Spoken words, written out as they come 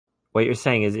what you're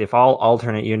saying is if all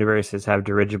alternate universes have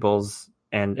dirigibles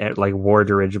and like war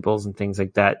dirigibles and things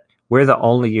like that, we're the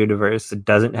only universe that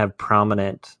doesn't have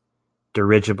prominent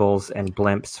dirigibles and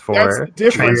blimps for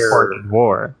transport and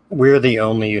war. We're the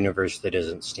only universe that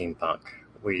isn't steampunk.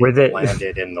 We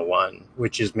landed in the one,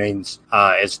 which means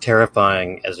as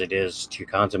terrifying as it is to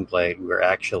contemplate, we're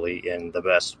actually in the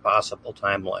best possible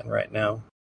timeline right now.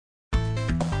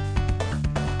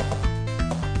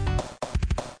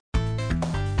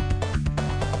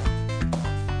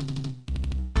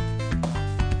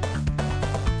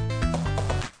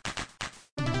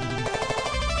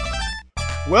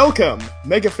 Welcome,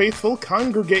 Mega Faithful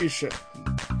congregation,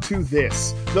 to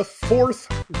this, the fourth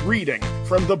reading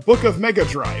from the Book of Mega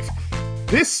Drive.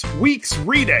 This week's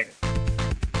reading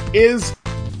is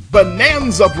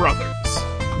Bonanza Brothers.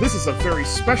 This is a very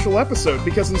special episode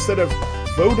because instead of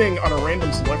voting on a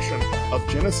random selection of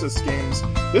Genesis games,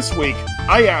 this week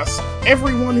I asked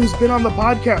everyone who's been on the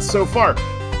podcast so far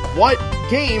what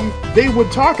game they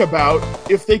would talk about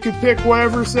if they could pick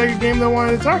whatever Sega game they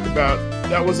wanted to talk about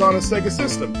that was on a Sega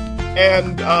system.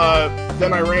 And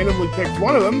then I randomly picked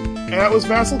one of them, and that was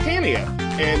Vassalcania.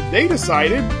 And they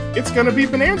decided it's going to be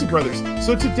Bonanza Brothers.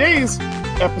 So today's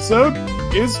episode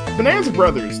is Bonanza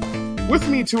Brothers. With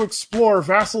me to explore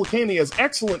Vassalcania's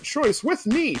excellent choice with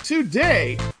me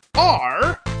today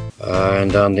are...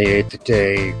 and on the 8th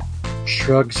day,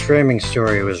 Shrug's framing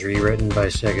story was rewritten by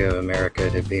Sega of America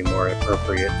to be more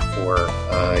appropriate for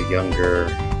younger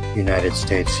United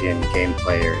Statesian game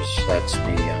players. That's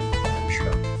me, I'm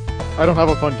Shrug. I don't have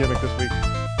a fun gimmick this week.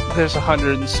 There's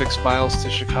 106 miles to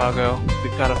Chicago.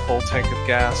 We've got a full tank of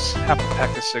gas, half a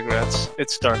pack of cigarettes.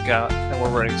 It's dark out, and we're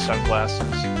wearing sunglasses.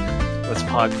 Let's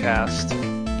podcast.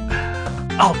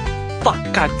 Oh,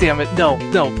 fuck, god damn it. No,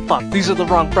 fuck. These are the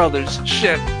wrong brothers.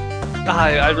 Shit.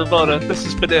 Hi, I'm Ramona. This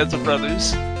is Bonanza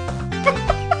Brothers.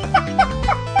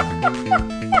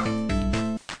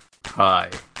 Hi.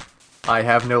 I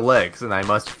have no legs and I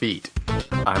must feet.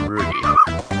 I'm Rudy.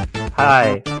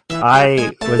 Hi.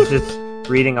 I was just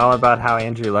reading all about how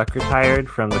Andrew Luck retired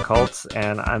from the Colts,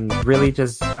 and I'm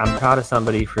proud of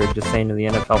somebody for just saying to the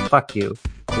NFL, fuck you.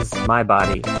 This is my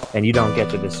body, and you don't get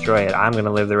to destroy it. I'm going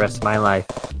to live the rest of my life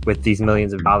with these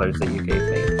millions of dollars that you gave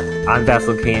me. I'm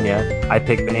Vassalcania. I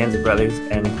picked Bonanza Brothers,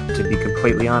 and to be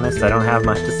completely honest, I don't have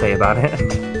much to say about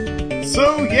it.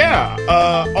 So yeah,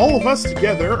 all of us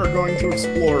together are going to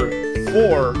explore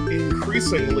 4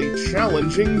 increasingly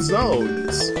challenging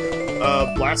zones.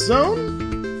 Blast Zone,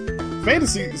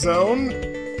 Fantasy Zone,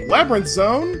 Labyrinth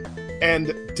Zone,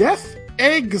 and Death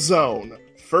Egg Zone.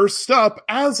 First up,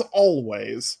 as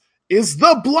always, is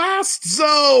the Blast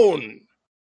Zone!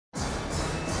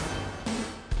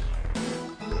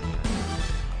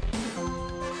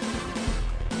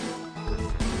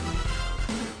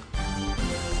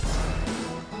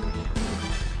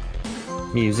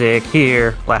 Music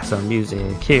here, Blast Zone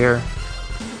music here.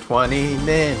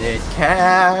 20-minute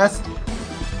cast.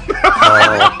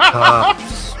 All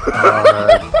cops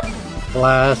are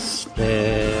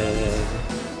blasted.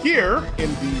 Here,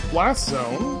 in the Blast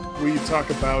Zone, we talk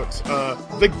about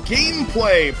the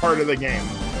gameplay part of the game.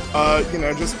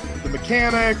 Just the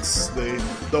mechanics, the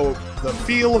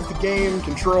feel of the game,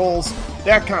 controls,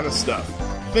 that kind of stuff.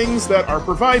 Things that are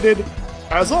provided,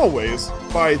 as always,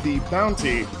 by the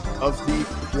bounty of the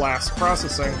blast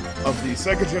processing of the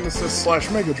Sega Genesis /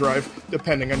 Mega Drive,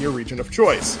 depending on your region of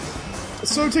choice.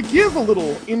 So to give a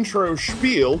little intro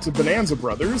spiel to Bonanza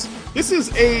Brothers, this is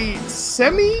a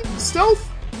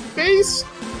semi-stealth-based,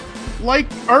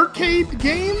 arcade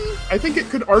game. I think it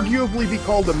could arguably be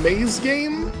called a maze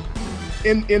game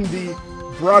in the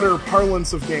broader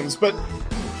parlance of games, but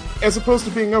as opposed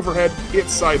to being overhead,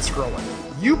 it's side-scrolling.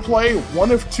 You play one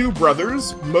of 2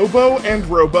 brothers, Mobo and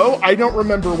Robo. I don't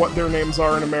remember what their names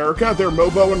are in America. They're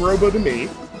Mobo and Robo to me.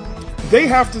 They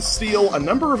have to steal a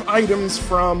number of items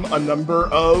from a number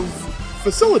of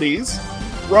facilities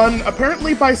run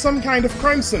apparently by some kind of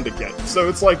crime syndicate. So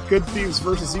it's like good thieves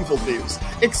versus evil thieves.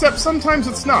 Except sometimes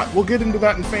it's not. We'll get into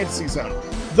that in Fantasy Zone.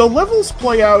 The levels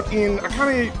play out in a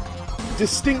kind of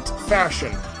distinct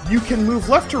fashion. You can move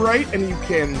left to right, and you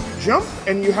can jump,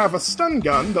 and you have a stun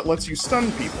gun that lets you stun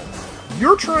people.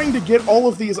 You're trying to get all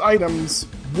of these items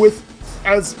with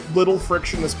as little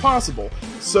friction as possible.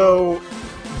 So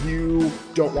you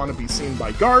don't want to be seen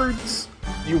by guards.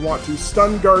 You want to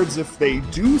stun guards if they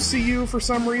do see you for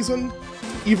some reason.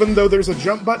 Even though there's a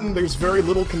jump button, there's very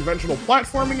little conventional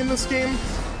platforming in this game.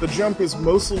 The jump is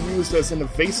mostly used as an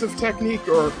evasive technique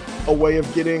or a way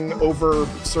of getting over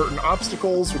certain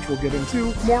obstacles, which we'll get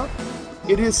into more.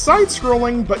 It is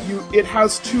side-scrolling, but it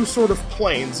has 2 sort of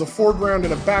planes, a foreground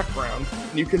and a background,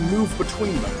 and you can move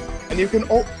between them. And you can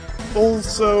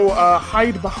also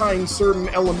hide behind certain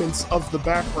elements of the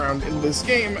background in this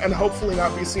game and hopefully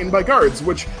not be seen by guards,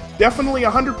 which definitely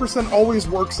 100% always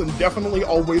works and definitely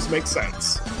always makes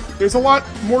sense. There's a lot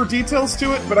more details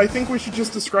to it, but I think we should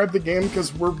just describe the game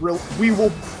because we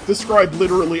will describe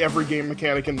literally every game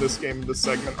mechanic in this game in this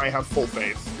segment. I have full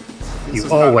faith. You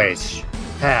always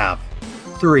have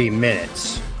 3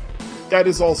 minutes. That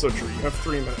is also true. You have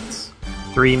 3 minutes.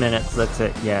 3 minutes, that's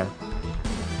it, yeah.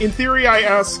 In theory, I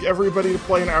ask everybody to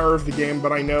play an hour of the game,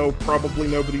 but I know probably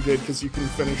nobody did because you can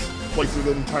play through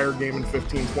the entire game in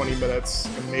 15, 20 minutes,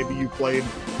 and maybe you played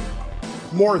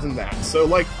more than that. So,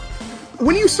 like,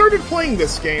 when you started playing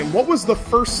this game, what was the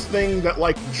first thing that,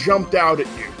 like, jumped out at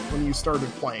you when you started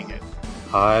playing it?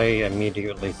 I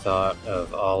immediately thought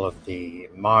of all of the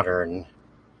modern...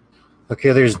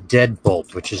 Okay, there's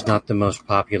Deadbolt, which is not the most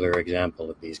popular example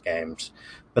of these games,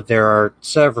 but there are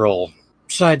several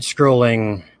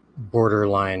side-scrolling,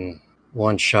 borderline,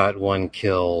 one-shot,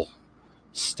 one-kill,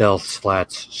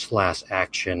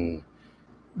 stealth/action,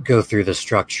 go through the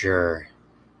structure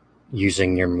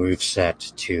using your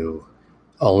moveset to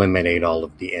eliminate all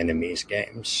of the enemies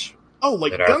games. Oh,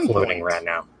 like that are Gunpoint. Floating right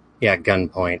now. Yeah,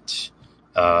 Gunpoint.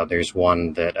 There's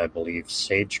one that I believe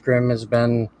Sagegrim has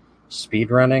been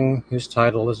speedrunning, whose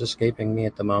title is escaping me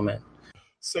at the moment.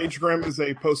 Sagegrim is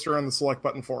a poster on the Select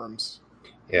Button forums.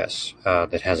 Yes,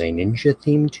 that has a ninja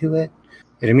theme to it.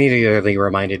 It immediately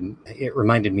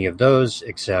reminded me of those,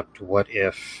 except what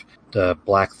if the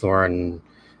Blackthorn,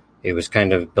 it was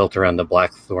kind of built around the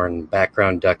Blackthorn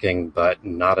background ducking, but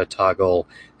not a toggle,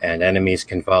 and enemies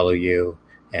can follow you,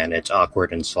 and it's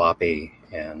awkward and sloppy,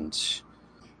 and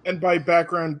by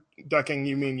background ducking,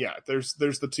 you mean, yeah, there's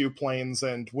the two planes,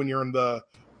 and when you're in the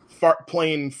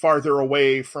plane farther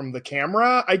away from the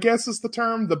camera, I guess is the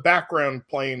term, the background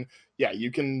plane, yeah,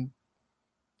 you can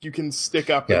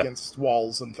stick up against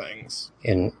walls and things.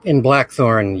 In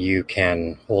Blackthorn, you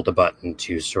can hold a button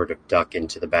to sort of duck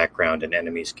into the background, and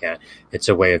enemies can't. It's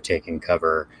a way of taking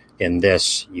cover. In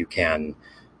this, you can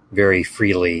very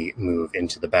freely move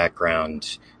into the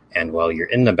background, and while you're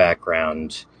in the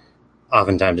background,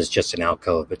 oftentimes it's just an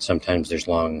alcove, but sometimes there's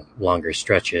longer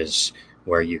stretches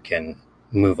where you can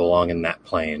move along in that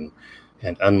plane.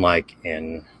 And unlike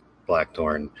in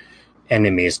Blackthorn,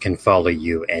 enemies can follow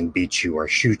you and beat you or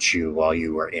shoot you while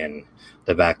you are in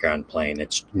the background plane.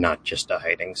 It's not just a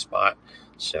hiding spot.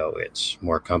 So it's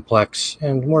more complex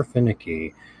and more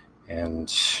finicky and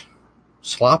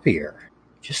sloppier.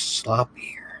 Just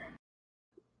sloppier.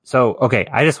 So, okay,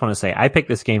 I just want to say, I picked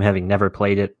this game having never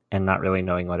played it and not really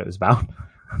knowing what it was about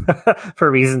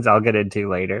for reasons I'll get into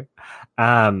later.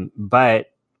 But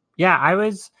yeah, I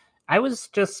was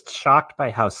just shocked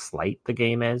by how slight the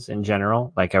game is in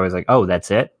general. Like, I was like, oh, that's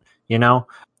it, you know?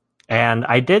 And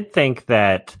I did think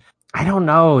that, I don't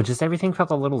know, just everything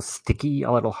felt a little sticky,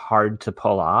 a little hard to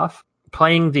pull off.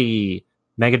 Playing the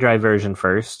Mega Drive version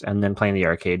first and then playing the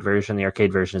arcade version. The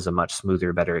arcade version is a much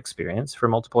smoother, better experience for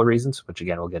multiple reasons, which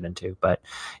again we'll get into. But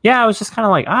yeah, I was just kind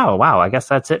of like, oh wow, I guess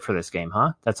that's it for this game,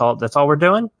 huh? That's all we're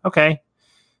doing? Okay.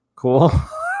 Cool.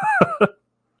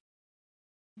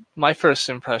 My first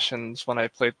impressions when I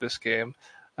played this game,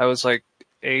 I was like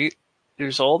 8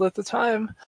 years old at the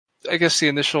time. I guess the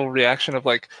initial reaction of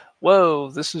like,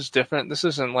 whoa, this is different. This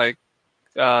isn't like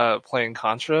playing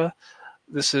Contra.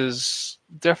 This is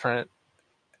different.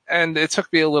 And it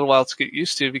took me a little while to get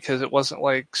used to because it wasn't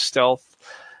like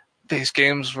stealth-based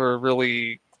games were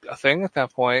really a thing at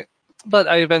that point. But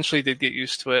I eventually did get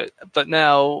used to it. But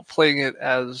now, playing it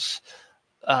as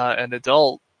an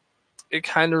adult, it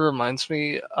kind of reminds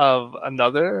me of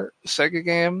another Sega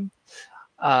game.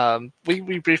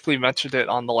 We briefly mentioned it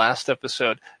on the last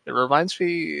episode. It reminds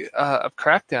me of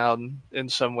Crackdown in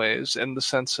some ways, in the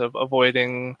sense of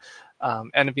avoiding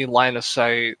enemy line of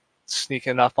sight,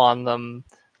 sneaking up on them,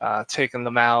 taking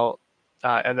them out,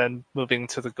 and then moving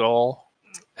to the goal.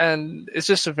 And it's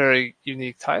just a very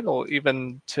unique title,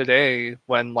 even today,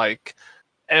 when like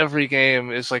every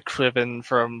game is like cribbing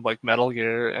from like Metal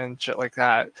Gear and shit like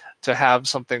that, to have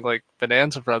something like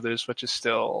Bonanza Brothers, which is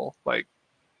still like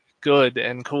good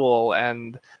and cool.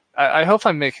 And I hope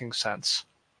I'm making sense.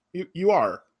 You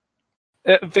are.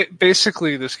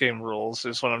 Basically, this game rules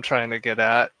is what I'm trying to get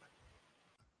at.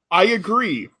 I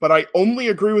agree, but I only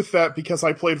agree with that because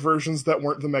I played versions that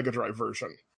weren't the Mega Drive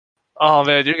version. Oh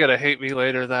man, you're gonna hate me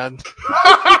later then.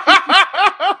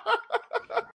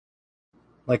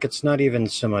 Like, it's not even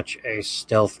so much a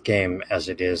stealth game as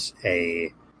it is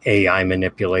a AI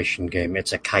manipulation game.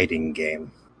 It's a kiting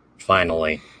game,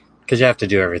 finally. Because you have to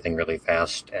do everything really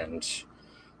fast, and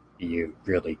you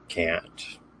really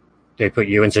can't They put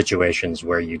you in situations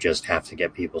where you just have to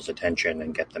get people's attention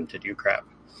and get them to do crap.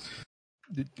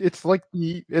 It's like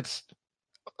it's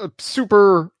a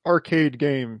super arcade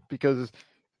game because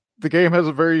the game has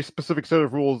a very specific set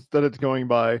of rules that it's going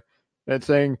by, and it's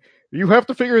saying you have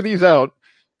to figure these out,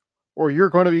 or you're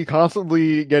going to be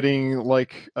constantly getting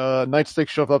like nightsticks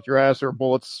shoved up your ass or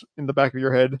bullets in the back of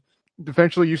your head.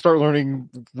 Eventually, you start learning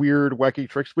weird, wacky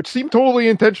tricks, which seem totally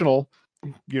intentional.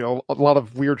 You know, a lot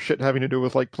of weird shit having to do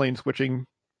with like plane switching,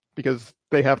 because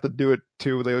they have to do it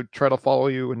too. They would try to follow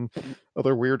you and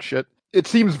other weird shit. It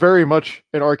seems very much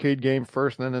an arcade game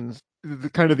first, and then the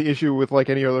kind of the issue with like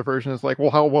any other version is like,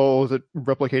 well, how well is it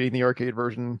replicating the arcade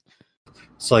version?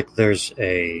 It's like there's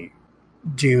a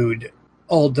dude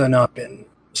all done up in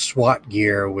SWAT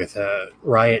gear with a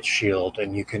riot shield,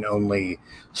 and you can only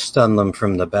stun them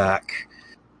from the back.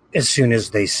 As soon as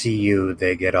they see you,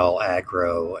 they get all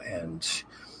aggro and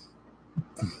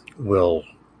will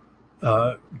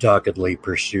doggedly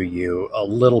pursue you a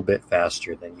little bit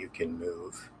faster than you can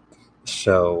move.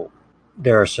 So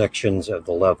there are sections of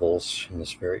the levels in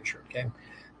this very short game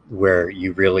where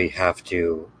you really have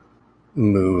to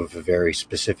move very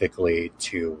specifically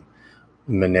to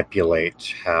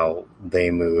manipulate how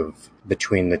they move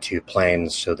between the two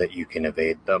planes so that you can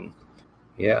evade them.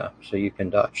 Yeah, so you can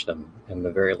dodge them in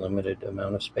the very limited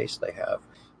amount of space they have.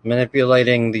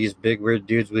 Manipulating these big weird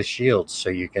dudes with shields so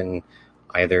you can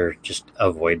either just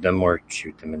avoid them or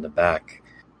shoot them in the back.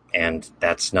 And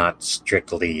that's not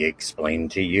strictly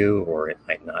explained to you, or it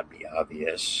might not be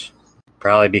obvious.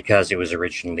 Probably because it was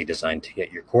originally designed to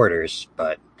get your quarters,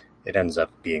 but it ends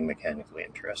up being mechanically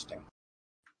interesting.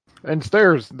 And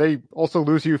stairs, they also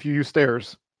lose you if you use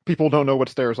stairs. People don't know what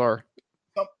stairs are.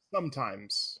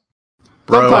 Sometimes.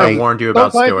 Bro, Sometimes- I warned you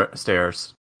about sometimes-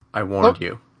 stairs. I warned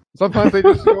you. Sometimes they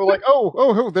just go like,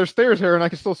 oh, there's stairs here and I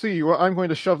can still see you. I'm going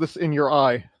to shove this in your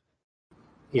eye.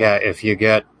 Yeah, if you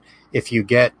get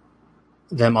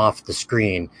them off the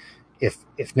screen, if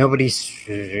nobody's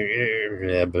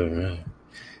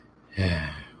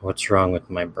what's wrong with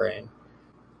my brain?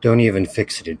 Don't even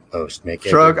fix it in post. Make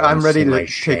Shrug, everyone I'm ready see my to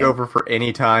shame. take over for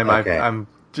any time. Okay. I'm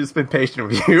just been patient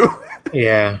with you.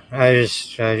 Yeah, I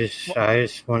just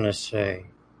want to say,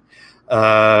 You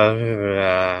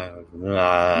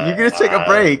can just take a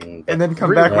break and then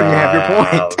come back when you have your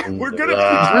point. We're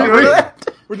gonna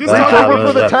We're just Reach talking over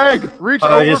for the tag! Reach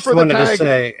I over just for the wanted to tag!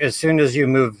 say, as soon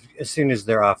as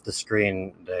they're off the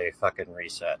screen, they fucking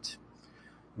reset.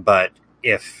 But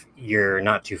if you're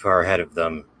not too far ahead of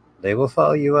them, they will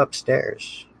follow you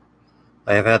upstairs.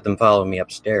 I have had them follow me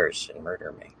upstairs and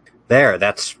murder me.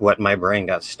 That's what my brain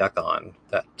got stuck on.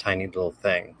 That tiny little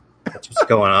thing. That's what's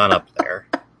going on up there.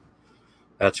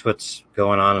 That's what's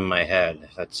going on in my head.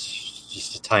 That's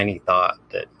just a tiny thought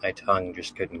that my tongue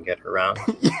just couldn't get around.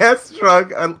 Yes,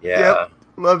 Shrug. Yeah. Yep.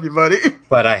 Love you, buddy.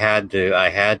 But I had to.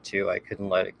 I couldn't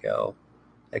let it go.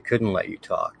 I couldn't let you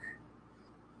talk.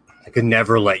 I could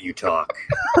never let you talk.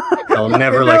 I'll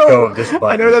never let go of this button.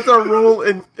 I know that's our rule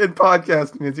in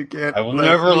podcasting, is you can't. I will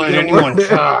never let anyone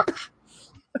talk.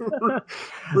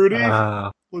 Rudy,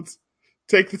 let's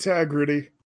take the tag, Rudy.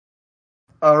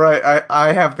 All right,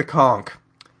 I have the conch.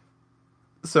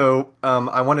 So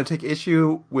I want to take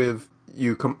issue with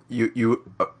you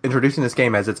introducing this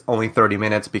game as it's only 30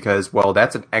 minutes because, well,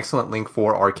 that's an excellent link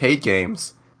for arcade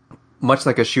games. Much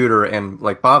like a shooter, and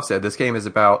like Bob said, this game is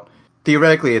about,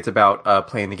 theoretically, it's about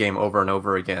playing the game over and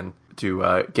over again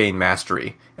to gain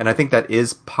mastery. And I think that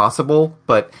is possible,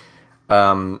 but,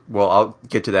 well, I'll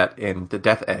get to that in the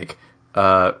Death Egg,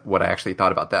 what I actually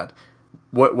thought about that.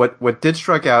 What did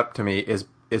strike out to me is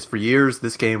for years,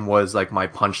 this game was like my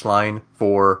punchline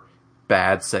for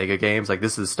bad Sega games. Like,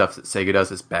 this is stuff that Sega does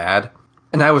is bad.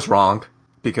 And I was wrong,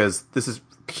 because this is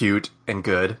cute and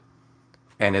good.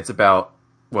 And it's about,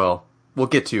 well, we'll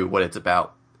get to what it's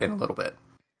about in a little bit.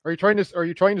 Are you trying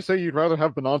to say you'd rather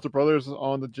have Bonanza Brothers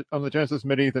on the Genesis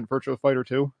Mini than Virtua Fighter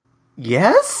 2?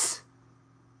 Yes?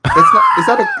 Is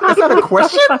that a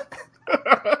question?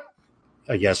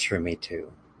 A yes for me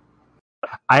too.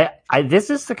 This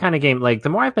is the kind of game, like, the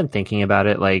more I've been thinking about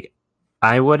it, like,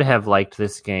 I would have liked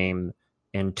this game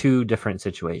in two different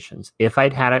situations. If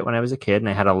I'd had it when I was a kid and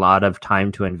I had a lot of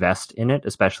time to invest in it,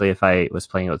 especially if I was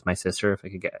playing it with my sister, if I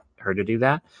could get her to do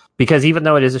that. Because even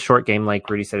though it is a short game, like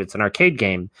Rudy said, it's an arcade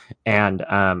game, and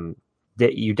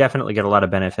that you definitely get a lot of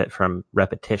benefit from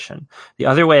repetition. The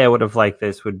other way I would have liked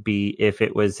this would be if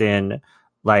it was in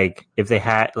Like if they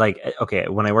had okay,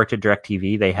 when I worked at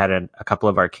DirecTV, they had a couple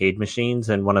of arcade machines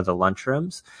in one of the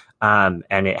lunchrooms. And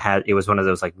it was one of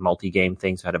those like multi-game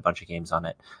things that had a bunch of games on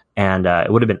it. And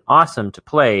it would have been awesome to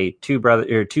play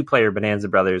two-player Bonanza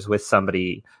Brothers with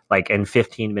somebody like in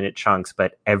 15-minute chunks,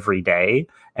 but every day,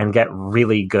 and get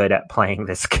really good at playing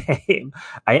this game.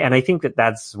 I think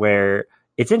that's where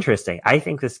it's interesting. I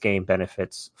think this game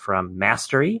benefits from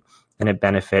mastery, and it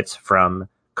benefits from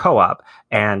co-op,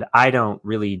 and I don't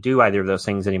really do either of those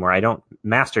things anymore. I don't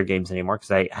master games anymore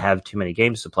because I have too many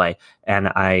games to play,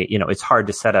 and it's hard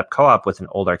to set up co-op with an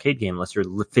old arcade game unless you're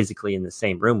physically in the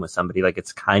same room with somebody. Like,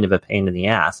 it's kind of a pain in the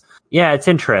ass. Yeah, it's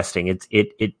interesting.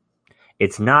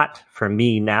 It's not for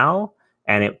me now,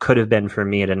 and it could have been for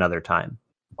me at another time.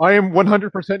 I am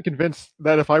 100% convinced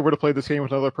that if I were to play this game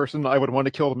with another person, I would want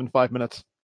to kill them in 5 minutes.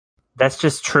 That's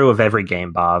just true of every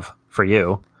game, Bob, for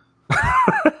you.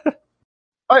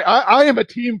 I am a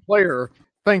team player.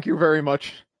 Thank you very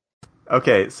much.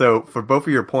 Okay, so for both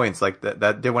of your points, like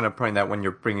that did want to point that when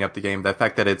you're bringing up the game, the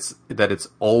fact that it's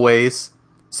always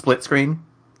split screen,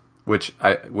 which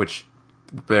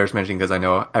bears mentioning because I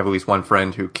know I have at least one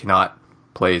friend who cannot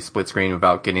play split screen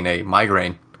without getting a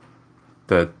migraine.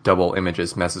 The double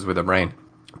images messes with the brain.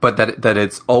 But that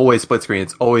it's always split screen,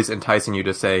 it's always enticing you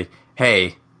to say,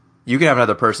 hey, you can have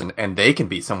another person and they can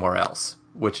be somewhere else,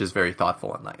 which is very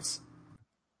thoughtful and nice.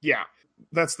 Yeah,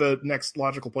 that's the next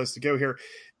logical place to go here.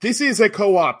 This is a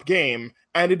co-op game,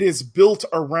 and it is built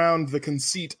around the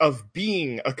conceit of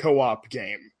being a co-op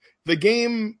game. The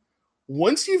game,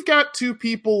 once you've got two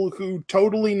people who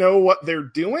totally know what they're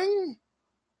doing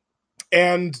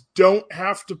and don't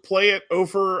have to play it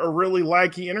over a really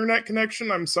laggy internet connection,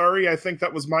 I'm sorry, I think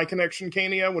that was my connection,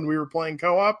 Kania, when we were playing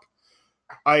co-op.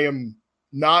 I am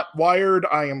not wired,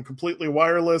 I am completely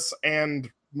wireless, and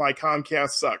my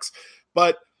Comcast sucks.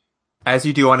 But as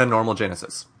you do on a normal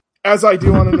Genesis. As I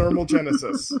do on a normal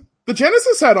Genesis. The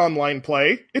Genesis had online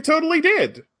play. It totally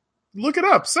did. Look it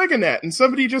up, SegaNet, and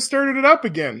somebody just started it up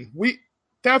again.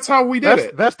 That's how we did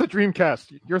it. That's the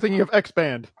Dreamcast. You're thinking of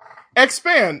X-Band.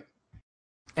 X-Band.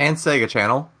 And Sega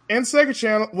Channel. And Sega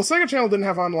Channel. Well, Sega Channel didn't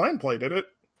have online play, did it?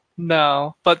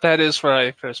 No, but that is where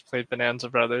I first played Bonanza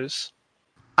Brothers.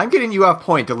 I'm getting you off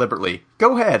point deliberately.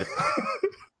 Go ahead.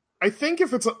 I think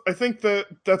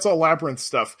that's all Labyrinth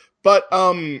stuff. But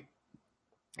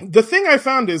the thing I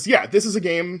found is, yeah, this is a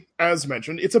game, as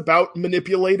mentioned. It's about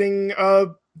manipulating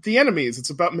the enemies. It's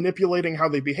about manipulating how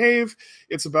they behave.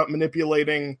 It's about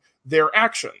manipulating their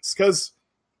actions. Because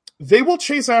they will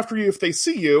chase after you if they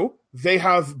see you. They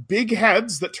have big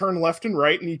heads that turn left and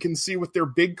right, and you can see with their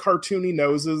big cartoony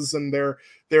noses and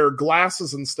their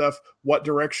glasses and stuff what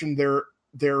direction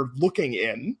they're looking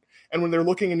in. And when they're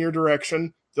looking in your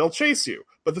direction, they'll chase you.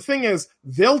 But the thing is,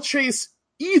 they'll chase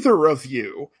either of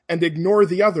you and ignore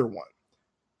the other one.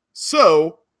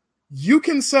 So you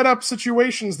can set up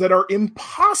situations that are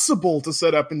impossible to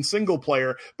set up in single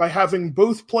player by having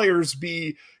both players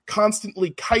be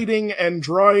constantly kiting and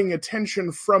drawing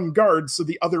attention from guards so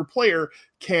the other player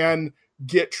can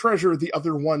get treasure the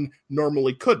other one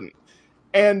normally couldn't.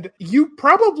 And you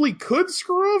probably could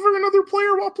screw over another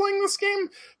player while playing this game,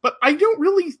 but I don't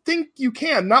really think you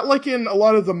can. Not like in a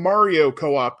lot of the Mario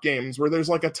co-op games where there's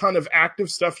like a ton of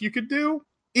active stuff you could do.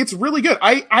 It's really good.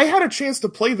 I had a chance to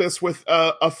play this with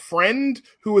a friend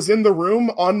who was in the room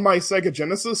on my Sega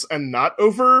Genesis and not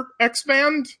over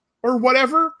X-Band or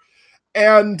whatever.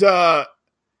 And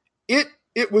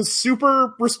it was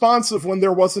super responsive when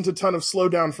there wasn't a ton of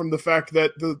slowdown from the fact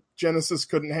that the Genesis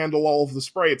couldn't handle all of the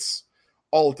sprites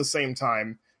all at the same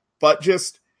time. But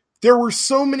just, there were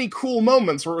so many cool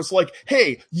moments where it was like,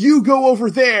 hey, you go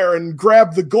over there and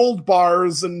grab the gold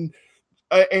bars and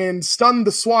stun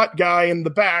the SWAT guy in the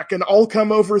back, and I'll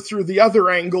come over through the other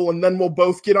angle, and then we'll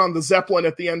both get on the Zeppelin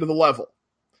at the end of the level.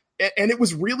 And it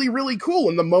was really, really cool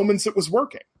in the moments it was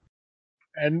working.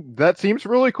 And that seems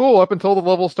really cool up until the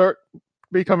levels start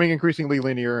becoming increasingly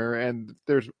linear, and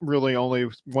there's really only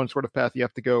one sort of path you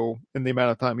have to go in the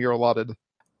amount of time you're allotted.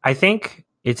 I think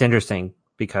it's interesting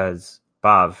because,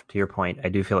 Bob, to your point, I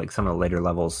do feel like some of the later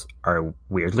levels are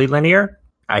weirdly linear.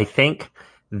 I think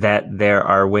that there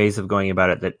are ways of going about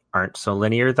it that aren't so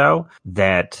linear, though,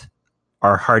 that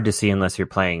are hard to see unless you're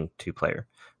playing two-player,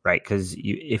 right? Because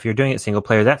if you're doing it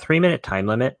single-player, that 3-minute time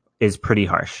limit is pretty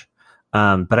harsh.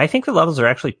 But I think the levels are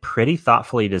actually pretty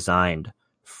thoughtfully designed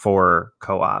for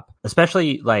co-op,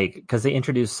 especially like because they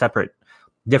introduce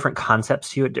different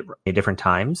concepts to you at different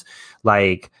times.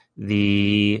 Like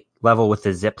the level with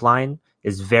the zip line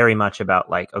is very much about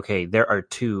like, okay, there are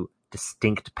two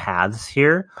distinct paths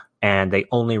here. and they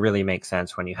only really make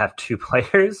sense when you have 2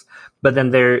 players. But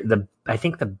then I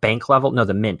think the bank level, no,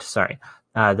 the mint, sorry.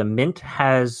 The mint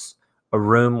has a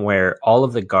room where all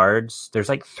of the guards, there's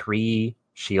like 3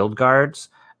 shield guards,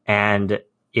 and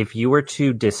if you were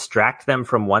to distract them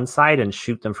from one side and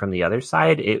shoot them from the other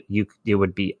side, it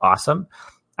would be awesome.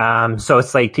 So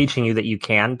it's like teaching you that you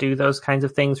can do those kinds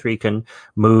of things where you can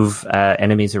move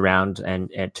enemies around and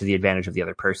to the advantage of the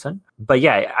other person. But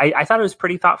yeah, I thought it was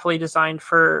pretty thoughtfully designed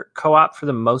for co-op for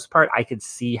the most part. I could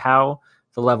see how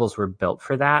the levels were built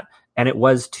for that. And it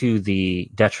was to the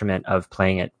detriment of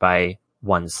playing it by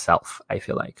oneself, I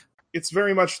feel like. It's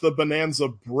very much the Bonanza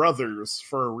Brothers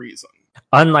for a reason.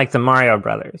 Unlike the Mario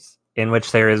Brothers, in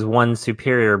which there is one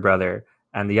superior brother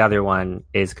and the other one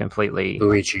is completely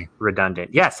Luigi.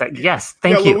 redundant. Yes, thank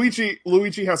you.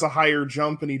 Luigi has a higher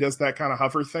jump and he does that kind of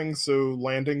hover thing, so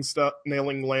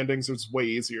nailing landings is way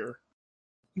easier.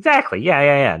 Exactly.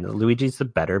 Yeah. Luigi's the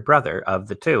better brother of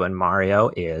the two, and Mario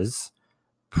is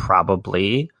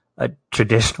probably a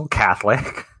traditional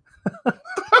Catholic.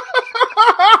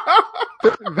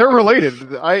 They're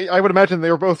related. I would imagine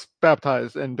they were both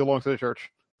baptized and belong to the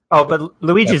church. Oh, but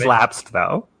Luigi's lapsed,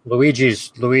 though.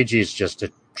 Luigi's just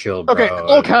a chill bro. Okay,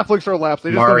 all Catholics are lapsed.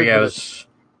 They just Mario's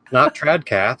not trad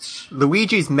cats.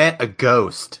 Luigi's met a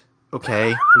ghost.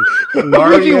 Okay. Luigi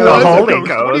Mario, was a Holy ghost.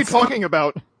 What are you Ghost. talking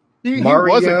about? He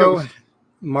was a ghost.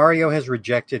 Mario has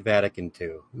rejected Vatican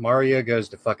II. Mario goes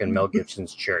to fucking Mel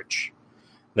Gibson's church.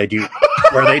 They do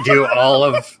all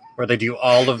of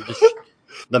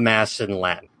the mass in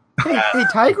Latin. Hey,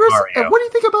 Tigress, Mario. what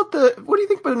do you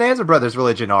think Bonanza Brothers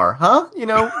religion are? Huh? You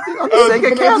know, on the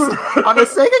Sega Bonanza- cast? On the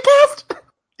Sega cast?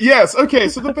 Yes, okay,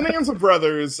 so the Bonanza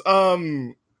Brothers,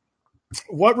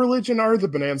 what religion are the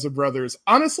Bonanza Brothers?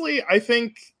 Honestly, I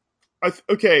think,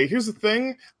 okay, here's the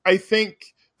thing. I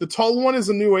think the tall one is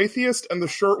a new atheist and the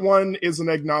short one is an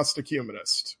agnostic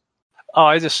humanist. Oh,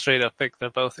 I just straight up think they're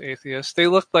both atheists. They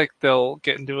look like they'll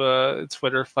get into a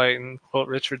Twitter fight and quote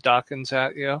Richard Dawkins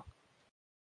at you.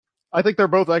 I think they're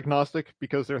both agnostic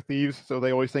because they're thieves, so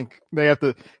they always think they have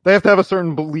to have a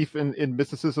certain belief in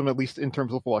mysticism, at least in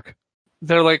terms of luck.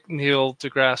 They're like Neil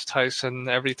deGrasse Tyson.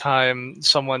 Every time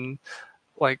someone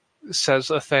like says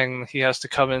a thing, he has to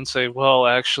come in and say, well,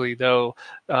 actually, no,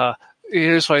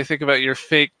 here's what I think about your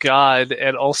fake God,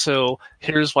 and also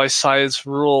here's why science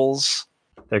rules.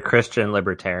 They're Christian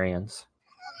libertarians.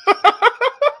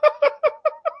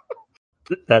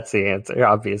 That's the answer,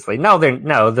 obviously. No, they're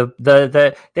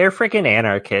freaking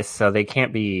anarchists, so they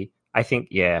can't be. I think,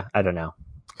 I don't know.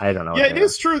 Yeah, it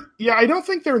is true. Yeah, I don't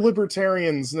think they're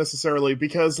libertarians necessarily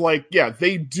because,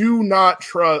 they do not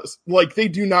trust, they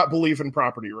do not believe in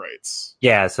property rights.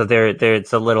 Yeah, so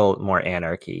it's a little more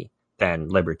anarchy than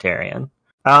libertarian.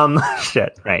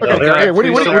 Shit, right. Okay, what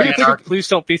do you think? Please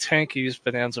don't be tankies,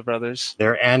 Bonanza Brothers.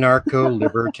 They're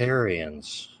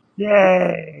anarcho-libertarians.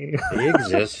 Yay! They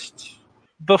exist.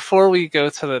 Before we go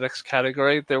to the next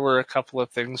category, there were a couple of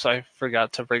things I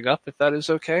forgot to bring up, if that is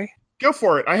okay. Go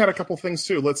for it. I had a couple things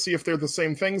too. Let's see if they're the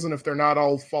same things, and if they're not,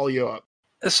 I'll follow you up.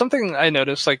 Something I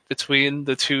noticed, between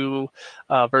the two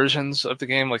versions of the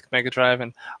game, like Mega Drive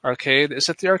and Arcade, is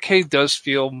that the arcade does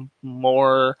feel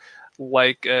more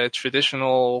like a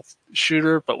traditional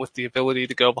shooter, but with the ability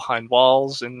to go behind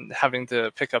walls and having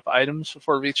to pick up items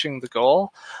before reaching the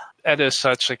goal. And as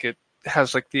such, it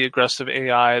has the aggressive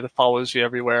AI that follows you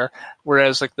everywhere.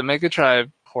 Whereas the Mega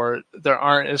Drive port, there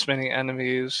aren't as many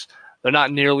enemies. They're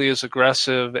not nearly as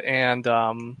aggressive, and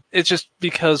it's just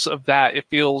because of that, it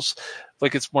feels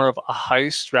like it's more of a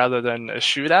heist rather than a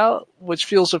shootout, which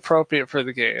feels appropriate for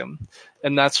the game.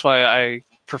 And that's why I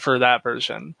prefer that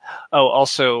version. Oh,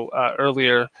 also,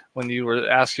 earlier when you were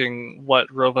asking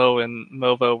what Robo and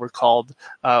Movo were called,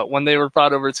 when they were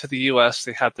brought over to the US,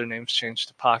 they had their names changed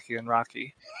to Pocky and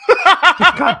Rocky.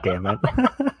 God damn it.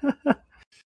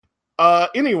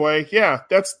 Anyway, yeah,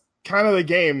 that's kind of the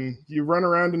game. You run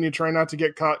around and you try not to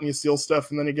get caught and you steal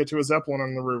stuff and then you get to a Zeppelin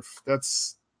on the roof.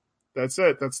 That's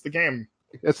it. That's the game.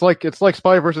 It's like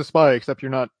Spy versus Spy, except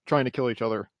you're not trying to kill each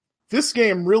other. This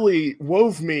game really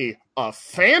wove me a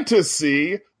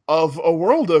fantasy of a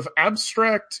world of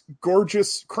abstract,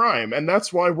 gorgeous crime, and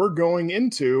that's why we're going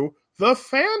into the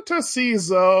Fantasy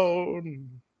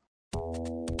Zone.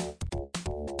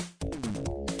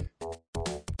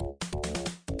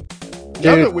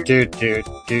 Dude.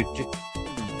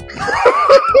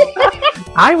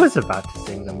 I was about to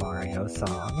sing the Mario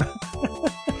song.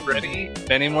 Ready?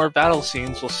 Many more battle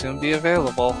scenes will soon be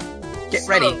available. Get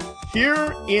ready.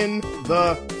 Here in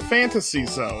the Fantasy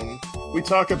Zone, we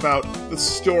talk about the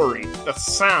story, the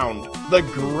sound, the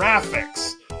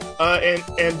graphics,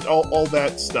 and all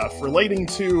that stuff relating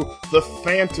to the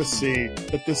fantasy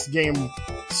that this game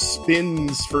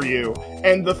spins for you.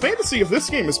 And the fantasy of this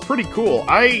game is pretty cool.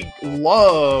 I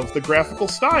love the graphical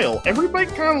style. Everybody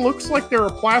kind of looks like they're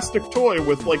a plastic toy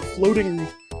with like floating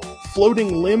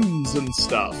limbs and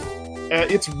stuff.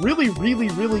 It's really, really,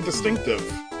 really distinctive.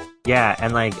 Yeah,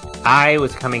 and like I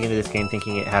was coming into this game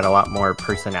thinking it had a lot more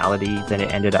personality than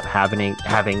it ended up having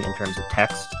in terms of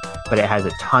text, but it has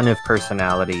a ton of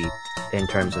personality in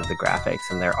terms of the graphics,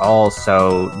 and they're all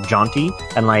so jaunty.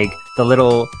 And like the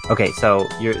little, okay, so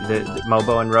you're the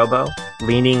Mobo and Robo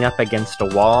leaning up against a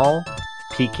wall,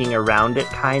 peeking around it,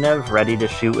 kind of ready to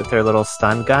shoot with their little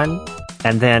stun gun,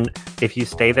 and then if you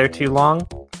stay there too long,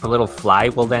 a little fly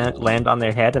will land on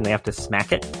their head and they have to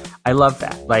smack it. I love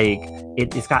that. Like,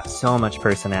 it's got so much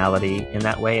personality in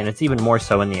that way, and it's even more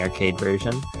so in the arcade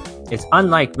version. It's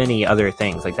unlike many other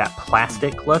things, like that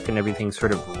plastic look and everything's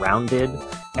sort of rounded,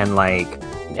 and like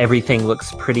everything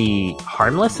looks pretty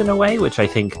harmless in a way, which I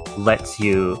think lets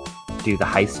you do the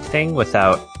heist thing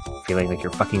without feeling like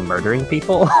you're fucking murdering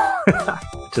people,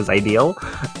 which is ideal.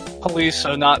 Police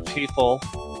are not people.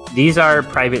 These are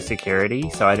private security,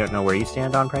 so I don't know where you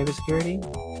stand on private security.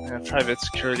 Private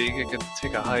security, you could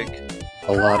take a hike.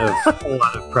 A lot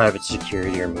of private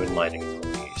security are moonlighting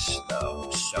police, though.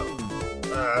 So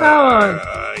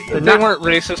They weren't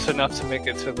racist enough to make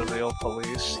it to the real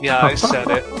police. Yeah, I said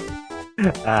it.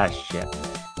 Ah, shit.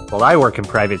 Well, I work in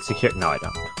private security. No, I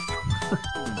don't.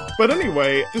 But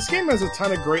anyway, this game has a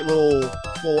ton of great little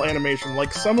animation.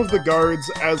 Like, some of the guards,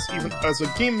 as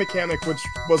a game mechanic, which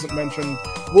wasn't mentioned,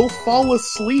 will fall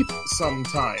asleep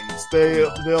sometimes.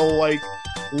 They'll like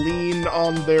lean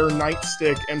on their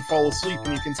nightstick and fall asleep,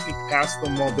 and you can sneak past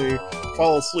them while they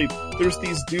fall asleep. There's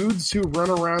these dudes who run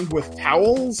around with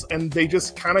towels, and they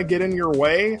just kind of get in your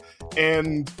way,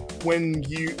 and when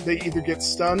they either get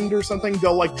stunned or something,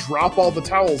 they'll like drop all the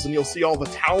towels, and you'll see all the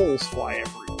towels fly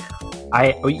everywhere.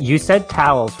 You said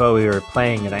towels while we were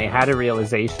playing, and I had a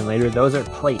realization later. Those are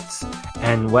plates,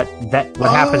 and what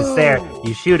happens there?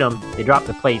 You shoot them, they drop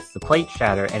the plates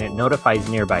shatter, and it notifies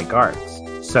nearby guards.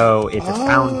 So it's a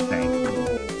sound thing.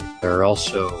 There are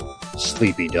also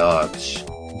sleepy dogs,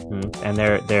 and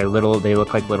they're little. They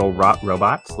look like little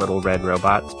robots, little red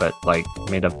robots, but like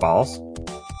made of balls,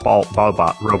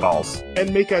 roballs,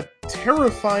 and make a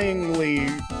terrifyingly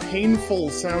painful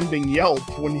sounding yelp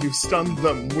when you stun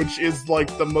them, which is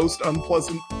like the most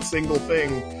unpleasant single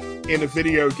thing in a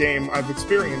video game I've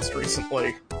experienced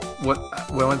recently. One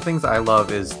of the things I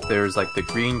love is there's like the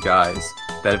green guys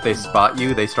that if they spot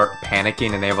you, they start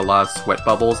panicking and they have a lot of sweat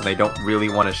bubbles and they don't really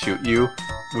want to shoot you,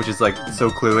 which is like so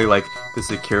clearly like the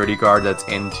security guard that's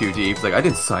in too deep. It's like, I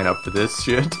didn't sign up for this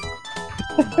shit.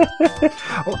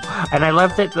 And I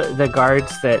love that the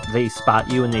guards that they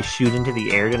spot you and they shoot into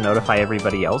the air to notify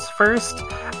everybody else first.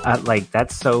 Like,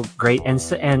 that's so great.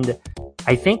 And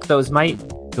I think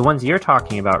the ones you're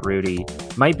talking about, Rudy,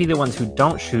 might be the ones who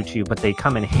don't shoot you, but they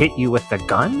come and hit you with the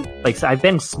gun. Like, so I've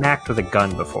been smacked with a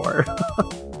gun before.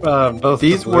 Both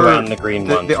these the blue were and the green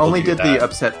ones. They only did that. The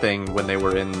upset thing when they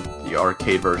were in the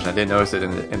arcade version. I didn't notice it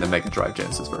in the Mega Drive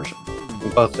Genesis version.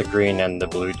 Both the green and the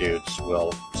blue dudes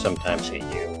will sometimes hit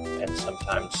you and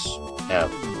sometimes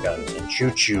have guns and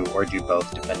shoot you, or do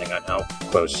both, depending on how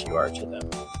close you are to them.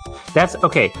 That's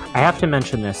okay. I have to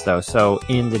mention this though. So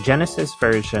in the Genesis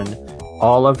version,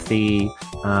 all of the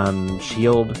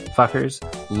shield fuckers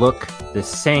look the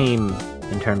same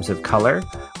in terms of color,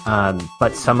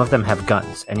 but some of them have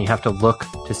guns, and you have to look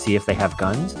to see if they have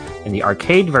guns. In the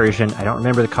arcade version, I don't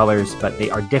remember the colors, but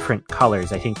they are different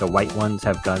colors. I think the white ones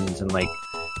have guns and like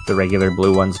the regular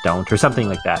blue ones don't, or something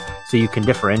like that. So you can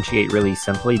differentiate really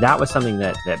simply. That was something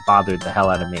that bothered the hell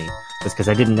out of me, was because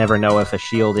I didn't never know if a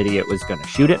shield idiot was going to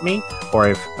shoot at me or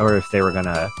if they were going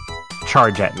to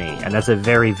charge at me, and that's a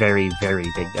very, very, very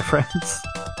big difference.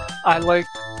 I like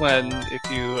when,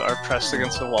 if you are pressed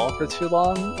against a wall for too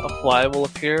long, a fly will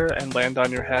appear and land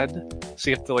on your head, so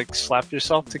you have to like slap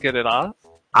yourself to get it off.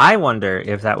 I wonder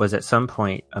if that was at some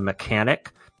point a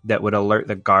mechanic that would alert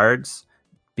the guards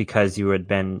because you had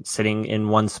been sitting in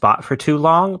one spot for too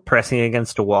long, pressing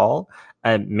against a wall.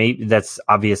 Maybe that's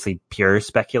obviously pure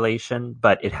speculation,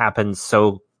 but it happens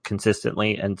so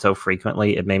consistently and so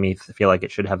frequently, it made me feel like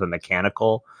it should have a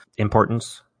mechanical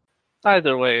importance.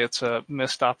 Either way, it's a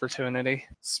missed opportunity.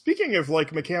 Speaking of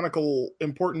like mechanical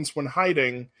importance when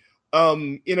hiding,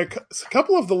 in a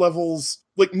couple of the levels,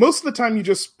 like most of the time you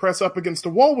just press up against a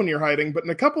wall when you're hiding, but in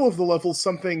a couple of the levels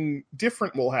something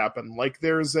different will happen. Like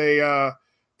there's a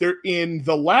there in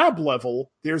the lab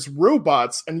level, there's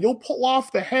robots, and you'll pull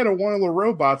off the head of one of the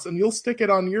robots and you'll stick it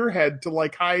on your head to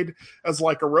like hide as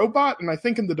like a robot. And I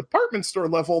think in the department store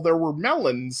level there were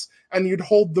melons, and you'd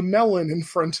hold the melon in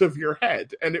front of your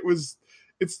head, and it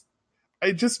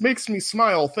just makes me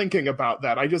smile thinking about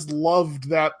that. I just loved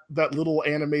that little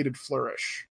animated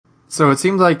flourish. So it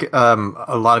seems like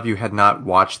a lot of you had not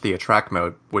watched the attract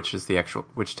mode, which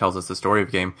tells us the story of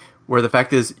the game. Where the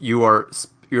fact is, you are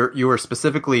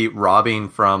specifically robbing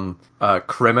from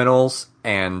criminals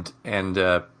and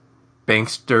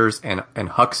banksters and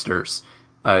hucksters.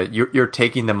 You're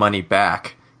taking the money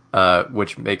back,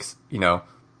 which makes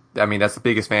that's the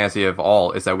biggest fantasy of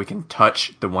all, is that we can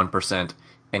touch the 1%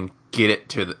 and get it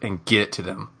to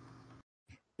them.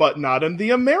 But not in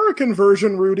the American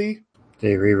version, Rudy.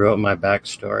 They rewrote my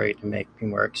backstory to make me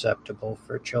more acceptable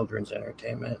for children's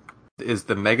entertainment. Is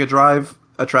the Mega Drive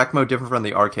attract mode different from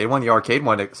the arcade one? The arcade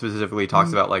one specifically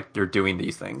talks about like you're doing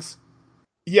these things.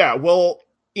 Yeah, well,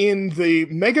 in the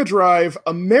Mega Drive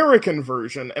American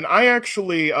version, and I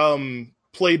actually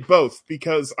played both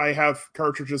because I have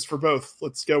cartridges for both.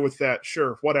 Let's go with that.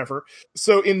 Sure, whatever.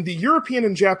 So in the European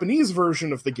and Japanese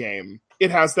version of the game,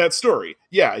 it has that story.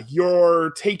 Yeah, you're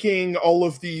taking all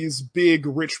of these big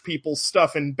rich people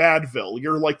stuff in Badville.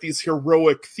 You're like these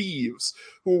heroic thieves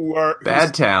who are...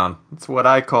 Bad Town. It's what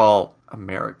I call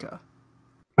America.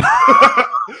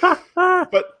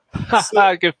 But...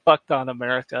 So, get fucked on,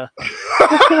 America.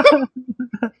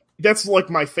 That's like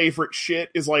my favorite shit,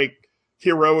 is like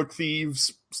heroic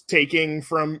thieves taking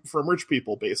from rich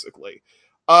people, basically.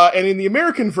 And in the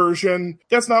American version,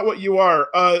 that's not what you are.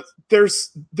 There's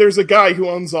a guy who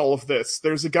owns all of this.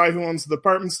 There's a guy who owns the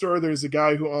department store. There's a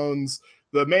guy who owns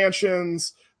the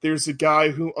mansions. There's a guy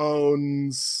who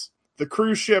owns the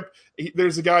cruise ship.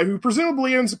 There's a guy who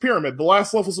presumably owns a pyramid. The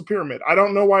last level's a pyramid. I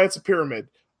don't know why it's a pyramid.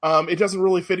 It doesn't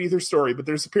really fit either story, but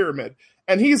there's a pyramid.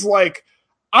 And he's like,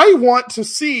 I want to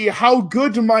see how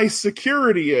good my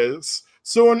security is.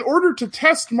 So in order to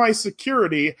test my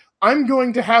security, I'm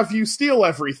going to have you steal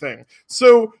everything.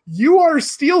 So you are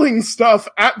stealing stuff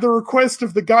at the request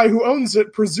of the guy who owns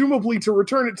it, presumably to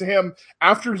return it to him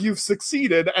after you've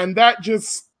succeeded. And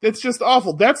it's just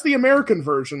awful. That's the American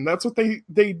version. That's what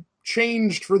they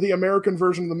changed for the American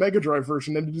version of the Mega Drive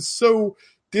version. And it is so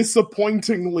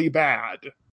disappointingly bad.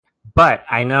 But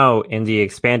I know in the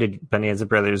expanded Bonanza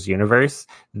Brothers universe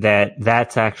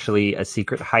that's actually a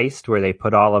secret heist where they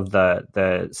put all of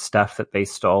the stuff that they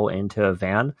stole into a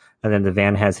van, and then the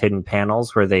van has hidden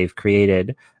panels where they've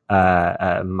created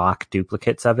mock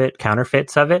duplicates of it,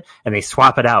 counterfeits of it, and they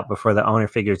swap it out before the owner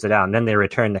figures it out, and then they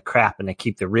return the crap and they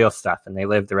keep the real stuff, and they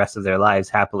live the rest of their lives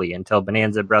happily until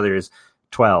Bonanza Brothers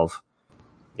 12.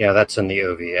 Yeah, that's in the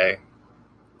OVA.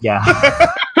 Yeah.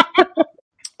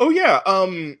 Oh yeah,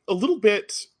 a little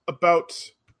bit about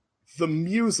the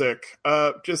music.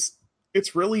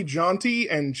 It's really jaunty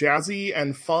and jazzy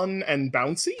and fun and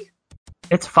bouncy.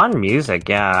 It's fun music,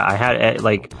 yeah.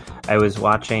 I was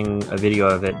watching a video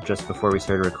of it just before we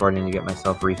started recording to get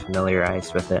myself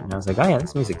refamiliarized with it, and I was like, oh yeah,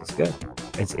 this music is good.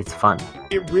 It's fun.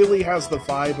 It really has the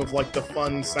vibe of like the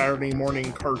fun Saturday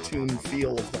morning cartoon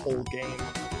feel of the whole game.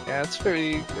 Yeah, it's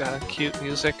very cute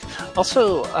music.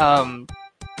 Also,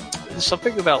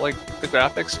 something about like the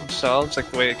graphics themselves,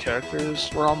 like the way the characters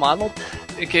were all modeled,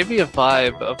 it gave me a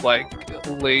vibe of like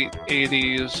late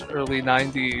 80s, early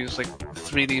 90s, like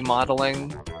 3D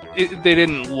modeling. They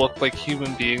didn't look like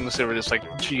human beings, they were just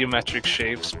like geometric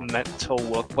shapes meant to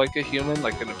look like a human,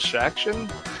 like an abstraction.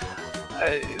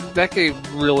 That game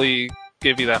really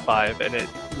gave you that vibe, and it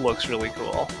looks really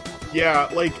cool. Yeah,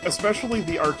 like, especially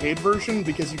the arcade version,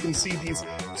 because you can see these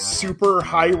super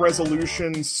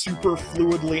high-resolution, super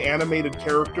fluidly animated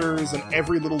characters and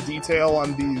every little detail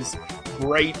on these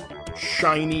bright,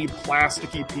 shiny,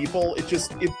 plasticky people.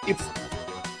 It's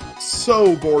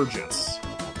so gorgeous.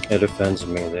 It offends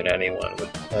me that anyone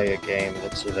would play a game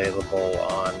that's available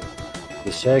on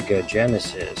the Sega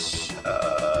Genesis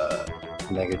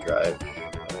Mega Drive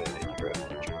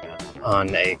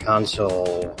on a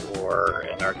console or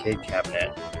an arcade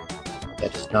cabinet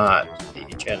that is not the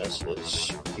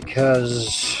Genesis,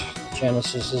 because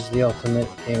Genesis is the ultimate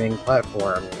gaming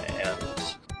platform and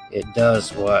it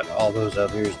does what all those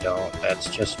others don't. That's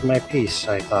just my piece.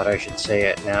 I thought I should say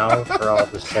it now for all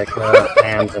the Sega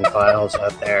fans and files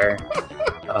out there,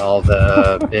 all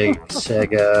the big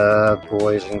Sega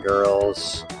boys and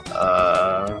girls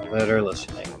that are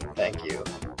listening. Thank you.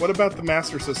 What about the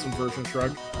Master System version,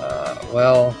 Shrug?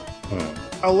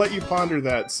 I'll let you ponder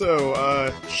that.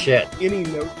 So, shit. Any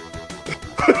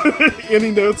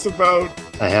notes about...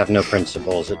 I have no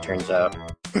principles, it turns out.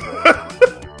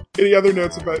 Any other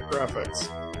notes about graphics?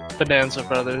 Bonanza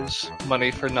Brothers,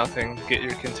 money for nothing, get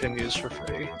your continues for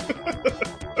free.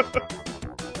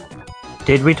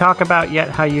 Did we talk about yet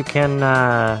how you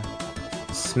can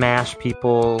smash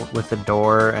people with a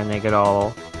door and they get all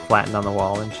flattened on the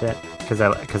wall and shit? Because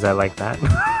I like that.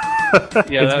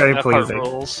 Yeah, it's very that part pleasing.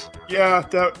 rules. Yeah,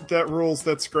 that rules.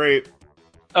 That's great.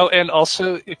 Oh, and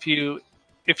also if you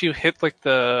hit like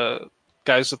the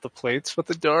guys with the plates with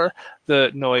the door, the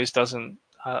noise doesn't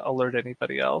alert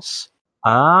anybody else.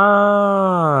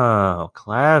 Oh,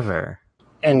 clever.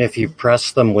 And if you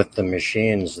press them with the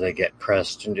machines, they get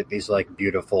pressed into these like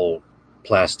beautiful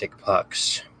plastic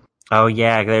pucks. Oh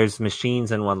yeah, there's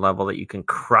machines in one level that you can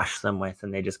crush them with,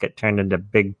 and they just get turned into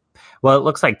big. Well, it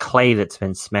looks like clay that's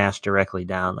been smashed directly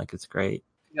down. Like it's great.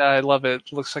 Yeah, I love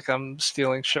it. Looks like I'm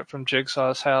stealing shit from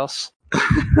Jigsaw's house.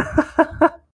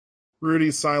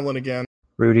 Rudy's silent again.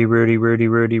 Rudy,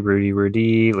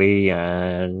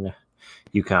 Leon.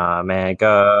 You come and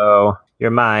go.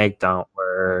 Your mic don't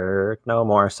work no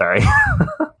more. Sorry.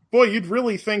 Boy, you'd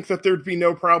really think that there'd be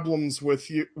no problems with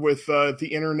the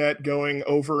internet going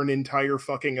over an entire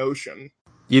fucking ocean.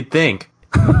 You'd think.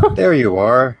 There you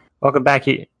are. Welcome back.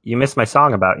 You missed my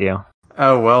song about you.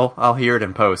 Oh, well, I'll hear it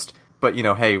in post. But,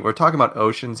 hey, we're talking about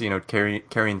oceans,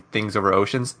 carrying things over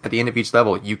oceans. At the end of each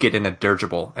level, you get in a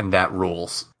dirigible, and that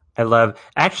rules. I love,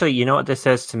 actually, you know what this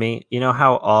says to me? You know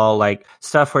how all, like,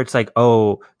 stuff where it's like,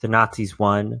 oh, the Nazis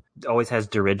won, always has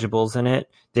dirigibles in it?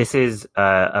 This is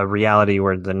a reality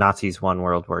where the Nazis won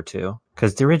World War II.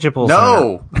 Because dirigibles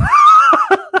No!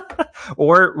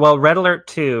 Red Alert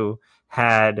 2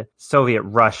 had Soviet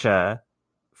Russia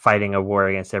fighting a war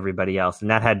against everybody else, and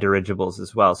that had dirigibles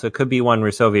as well. So it could be one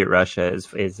where Soviet Russia is...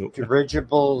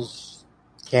 Dirigibles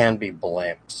can be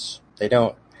blimps. They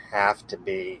don't have to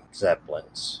be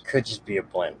Zeppelins. Could just be a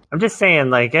blimp. I'm just saying,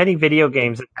 like, any video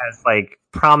games that has, like,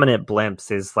 prominent blimps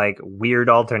is, like, weird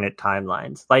alternate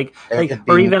timelines.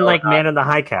 Or even, Man in the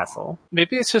High Castle.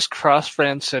 Maybe it's just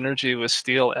cross-brand synergy with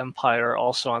Steel Empire,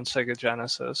 also on Sega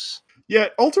Genesis. Yeah,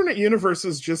 alternate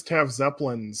universes just have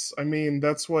Zeppelins. I mean,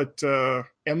 that's what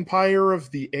Empire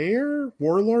of the Air?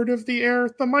 Warlord of the Air?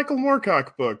 The Michael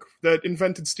Moorcock book that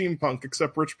invented steampunk,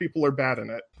 except rich people are bad in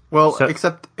it. Well,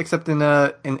 except in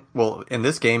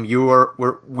this game, we're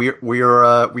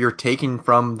taking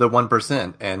from the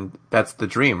 1%, and that's the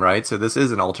dream, right? So this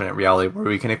is an alternate reality where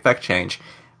we can effect change.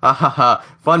 Ha ha ha!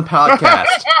 Fun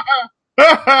podcast.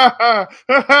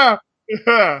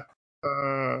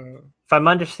 If I'm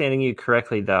understanding you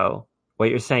correctly, though, what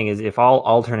you're saying is if all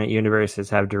alternate universes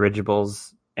have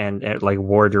dirigibles and like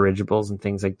war dirigibles and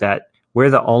things like that, we're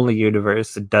the only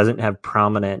universe that doesn't have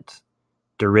prominent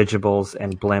dirigibles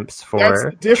and blimps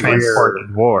for transport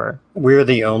and war. We're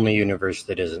the only universe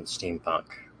that isn't steampunk.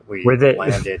 We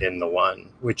landed in the one,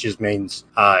 which means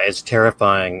as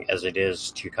terrifying as it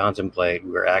is to contemplate,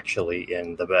 we're actually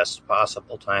in the best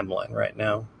possible timeline right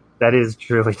now. That is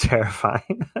truly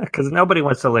terrifying, because nobody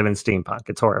wants to live in steampunk.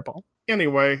 It's horrible.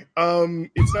 Anyway,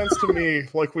 it sounds to me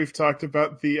like we've talked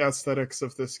about the aesthetics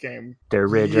of this game.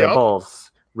 Dirigibles.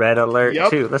 Yep. Red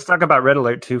Alert 2. Let's talk about Red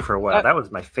Alert 2 for a while. That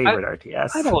was my favorite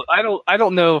RTS. I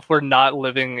don't know if we're not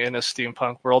living in a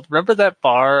steampunk world. Remember that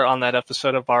bar on that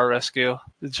episode of Bar Rescue?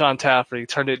 John Tafferty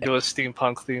turned it into a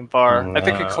steampunk themed bar. I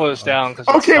think it closed down.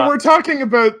 Okay, we're talking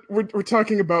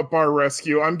about Bar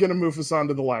Rescue. I'm going to move us on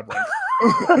to the Labyrinth.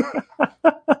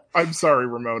 I'm sorry,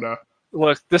 Ramona.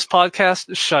 Look, this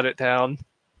podcast, shut it down.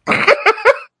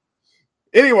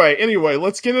 Anyway,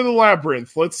 let's get into the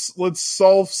Labyrinth. Let's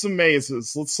solve some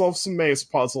mazes. Let's solve some maze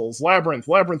puzzles. Labyrinth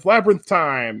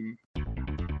time.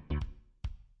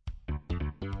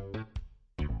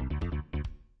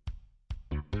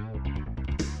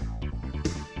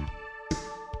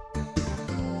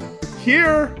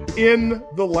 Here in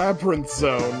the Labyrinth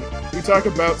Zone, we talk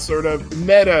about sort of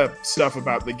meta stuff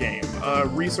about the game.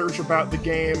 Research about the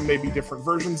game, maybe different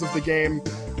versions of the game,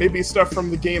 maybe stuff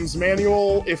from the game's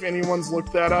manual, if anyone's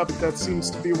looked that up. That seems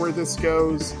to be where this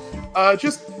goes.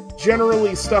 Just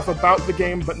generally stuff about the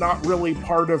game, but not really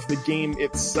part of the game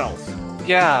itself.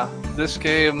 Yeah, this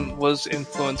game was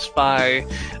influenced by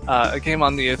a game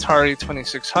on the Atari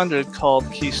 2600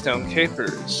 called Keystone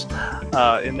Capers.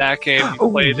 In that game, you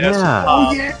played as a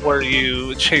cop where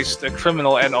you chased a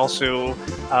criminal and also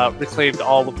reclaimed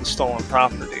all of the stolen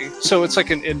property. So it's like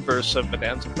an inverse of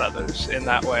Bonanza Brothers in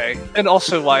that way. And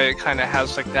also why it kind of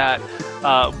has like that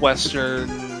Western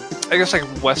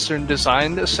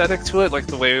designed aesthetic to it, like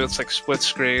the way it's like split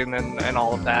screen and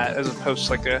all of that, as opposed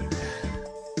to like a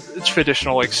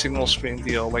traditional like single screen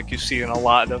deal like you see in a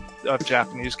lot of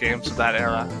Japanese games of that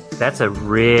era. That's a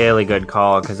really good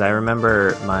call, because I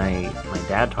remember my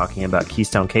dad talking about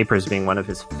Keystone Capers being one of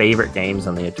his favorite games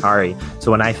on the Atari.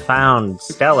 So when I found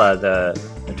Stella, the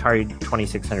Atari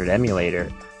 2600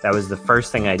 emulator, that was the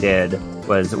first thing I did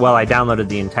was, well, I downloaded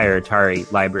the entire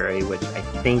Atari library, which I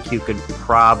think you could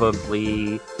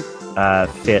probably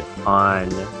fit on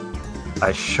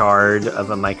a shard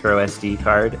of a micro SD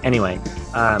card. Anyway,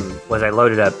 was I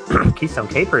loaded up Keystone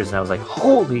Capers, and I was like,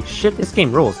 holy shit, this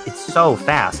game rules. It's so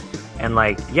fast. And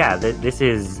like, yeah, this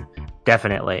is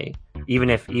definitely, even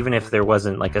if there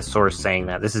wasn't like a source saying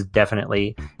that, this is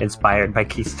definitely inspired by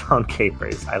Keystone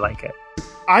Capers. I like it.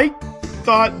 I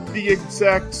thought the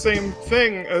exact same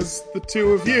thing as the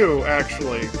two of you,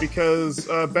 actually, because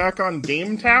back on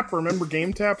GameTap, remember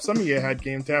GameTap? Some of you had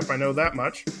GameTap, I know that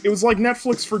much. It was like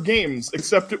Netflix for games,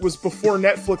 except it was before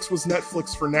Netflix was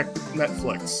Netflix for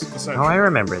Netflix, essentially. Oh, I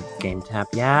remember GameTap.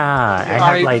 Yeah, I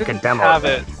had like a didn't demo. have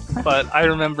it, but I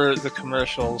remember the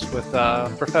commercials with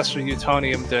Professor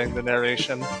Utonium doing the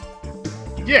narration.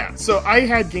 Yeah, so I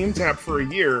had GameTap for a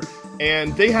year,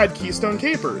 and they had Keystone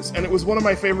Capers, and it was one of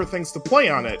my favorite things to play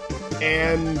on it.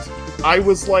 And I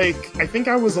was like, I think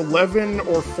I was 11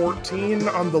 or 14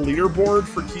 on the leaderboard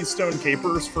for Keystone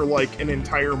Capers for like an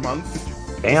entire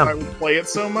month. Damn. I would play it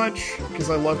so much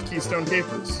because I loved Keystone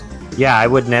Capers. Yeah, I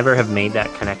would never have made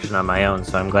that connection on my own,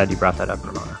 so I'm glad you brought that up,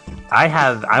 Ramona.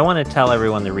 I want to tell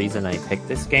everyone the reason I picked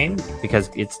this game, because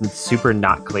it's super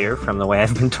not clear from the way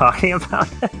I've been talking about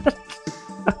it.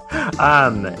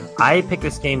 I picked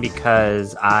this game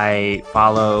because I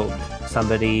follow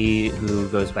somebody who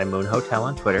goes by Moon Hotel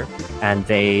on Twitter, and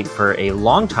they, for a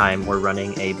long time, were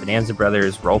running a Bonanza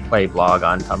Brothers roleplay blog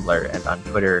on Tumblr and on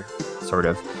Twitter, sort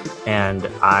of, and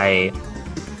I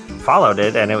followed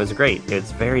it, and it was great.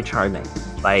 It's very charming.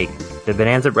 Like, the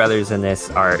Bonanza Brothers in this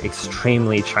are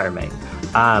extremely charming.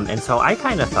 And so I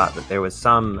kind of thought that there was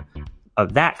some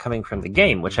of that coming from the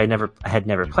game, which I had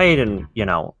never played, and, you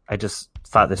know, I just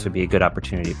thought this would be a good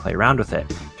opportunity to play around with it.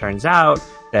 Turns out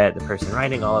that the person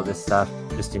writing all of this stuff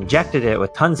just injected it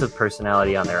with tons of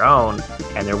personality on their own,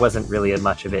 and there wasn't really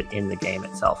much of it in the game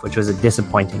itself, which was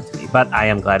disappointing to me, but I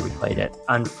am glad we played it.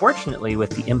 Unfortunately, with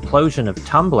the implosion of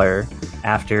Tumblr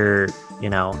after, you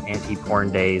know,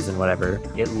 anti-porn days and whatever,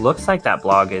 it looks like that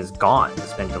blog is gone.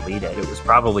 It's been deleted. It was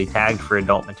probably tagged for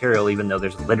adult material, even though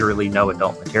there's literally no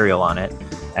adult material on it,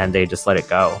 and they just let it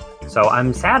go. So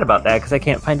I'm sad about that because I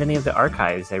can't find any of the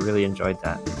archives. I really enjoyed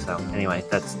that. So anyway,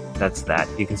 that's that.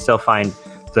 You can still find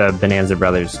the Bonanza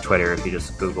Brothers Twitter if you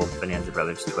just Google Bonanza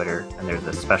Brothers Twitter, and there's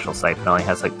a special site that only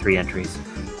has like 3 entries.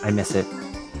 I miss it.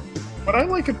 What I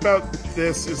like about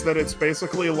this is that it's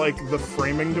basically like the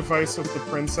framing device of the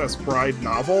Princess Bride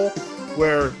novel,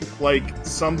 where, like,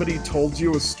 somebody told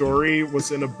you a story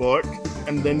was in a book,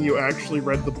 and then you actually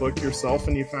read the book yourself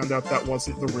and you found out that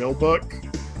wasn't the real book.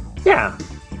 Yeah.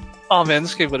 Oh man,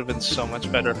 this game would have been so much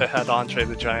better if it had Andre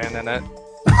the Giant in it.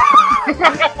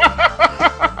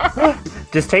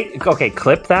 Just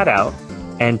clip that out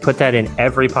and put that in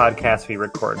every podcast we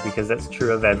record, because that's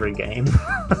true of every game.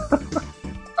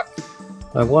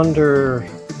 I wonder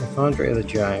if Andre the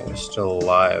Giant was still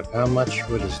alive, how much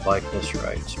would his likeness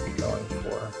rights be going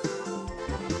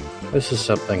for? This is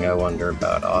something I wonder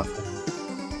about often.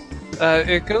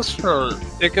 It goes for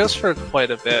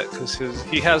quite a bit, because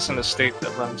he has an estate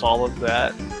that runs all of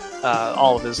that,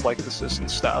 all of his likenesses and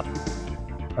stuff.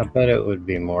 I bet it would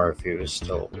be more if he was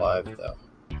still alive, though.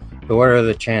 But what are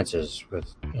the chances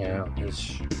with, you know,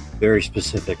 his very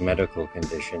specific medical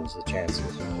conditions? The chances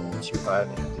of him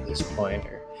surviving to this point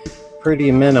are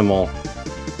pretty minimal.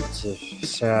 It's a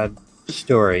sad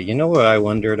story. You know what I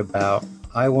wondered about?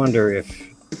 I wonder if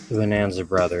the Bonanza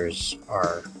Brothers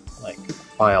are, like,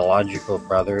 biological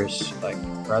brothers, like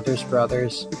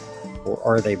brothers, or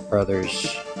are they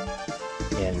brothers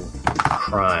in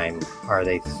crime? Are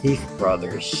they thief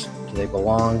brothers? Do they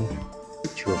belong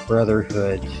to a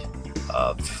brotherhood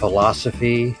of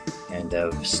philosophy and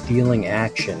of stealing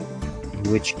action?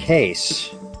 In which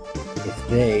case, if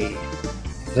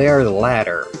they are the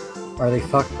latter, are they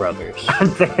fuck brothers?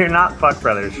 They're not fuck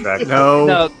brothers, Shrek.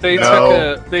 No,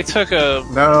 they took a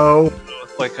No.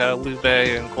 like Liu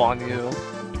Bei and Guan Yu.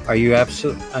 Are you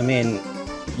absolutely? I mean,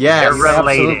 Yes. They're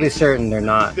related. absolutely certain they're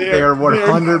not. They're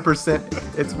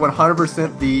 100%. It's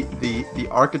 100% the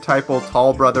archetypal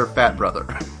tall brother, fat brother.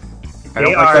 I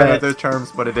don't like any of those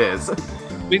terms, but it is.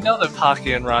 We know that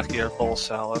Pocky and Rocky are full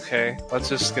cell, okay? Let's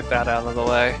just get that out of the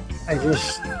way.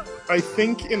 I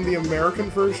think in the American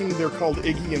version they're called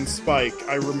Iggy and Spike.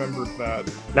 I remembered that.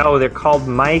 No, they're called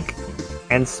Mike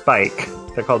and Spike.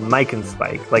 They're called Mike and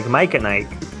Spike. Like Mike and Ike,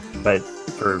 but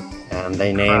for And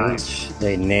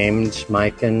they named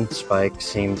Mike and Spike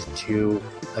seemed too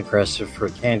aggressive for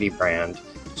Candy Brand,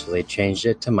 so they changed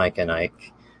it to Mike and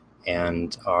Ike.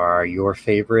 And your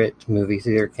favorite movie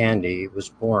theater candy was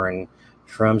born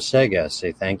from Sega.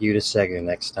 Say thank you to Sega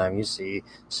next time you see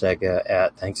Sega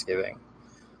at Thanksgiving.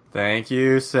 Thank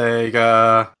you,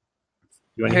 Sega.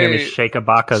 You want to hear me shake a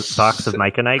box of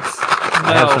Mike and Ike's?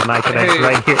 I No. have some Mike and Ike's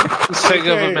right here. Sega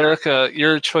Okay. of America,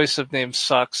 your choice of name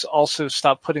sucks. Also,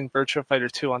 stop putting Virtua Fighter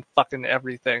 2 on fucking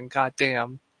everything. God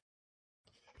damn.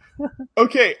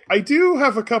 Okay, I do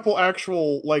have a couple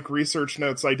actual research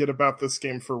notes I did about this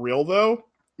game for real though.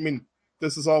 I mean,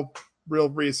 this is all real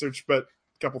research, but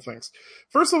a couple things.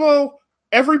 First of all,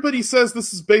 everybody says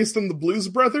this is based on the Blues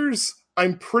Brothers.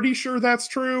 I'm pretty sure that's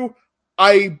true.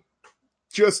 I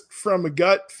just from a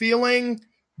gut feeling,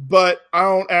 but I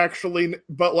don't actually.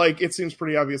 But it seems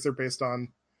pretty obvious they're based on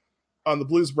the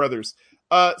Blues Brothers.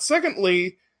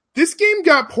 Secondly, this game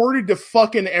got ported to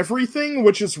fucking everything,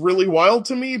 which is really wild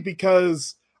to me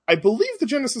because I believe the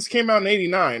Genesis came out in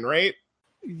 '89, right?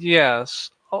 Yes.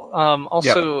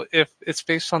 Also, if it's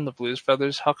based on the Blues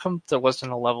Brothers, how come there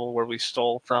wasn't a level where we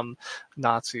stole from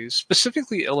Nazis,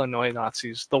 specifically Illinois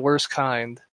Nazis, the worst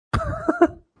kind?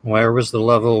 Where was the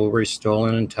level where he stole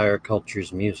an entire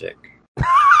culture's music?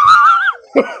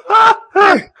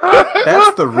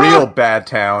 That's the real bad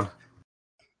town.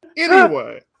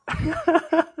 Anyway,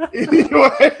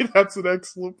 that's an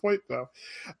excellent point, though.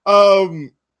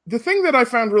 The thing that I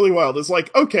found really wild is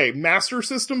okay, Master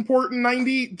System port in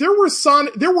 '90. There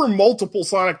were multiple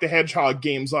Sonic the Hedgehog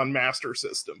games on Master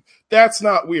System. That's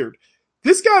not weird.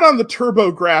 This got on the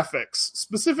Turbo Graphics,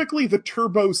 specifically the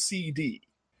Turbo CD.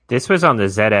 This was on the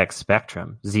ZX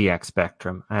Spectrum.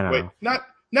 I don't Wait, know.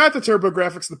 not the Turbo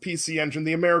Graphics, the PC Engine,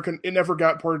 the American. It never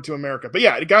got ported to America, but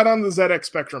yeah, it got on the ZX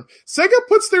Spectrum. Sega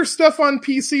puts their stuff on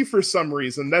PC for some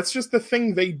reason. That's just the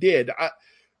thing they did.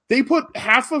 They put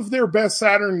half of their best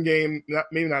Saturn game,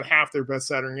 maybe not half their best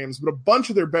Saturn games, but a bunch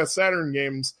of their best Saturn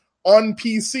games on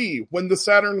PC when the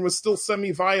Saturn was still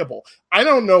semi-viable. I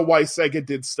don't know why Sega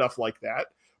did stuff like that,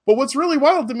 but what's really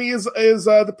wild to me is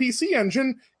the PC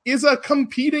Engine is a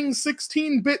competing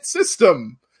 16-bit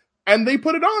system. And they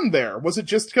put it on there. Was it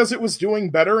just because it was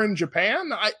doing better in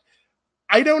Japan?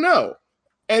 I don't know.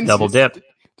 And Double dip. Do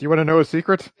you want to know a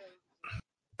secret?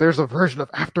 There's a version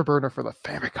of Afterburner for the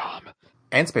Famicom.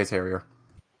 And Space Harrier.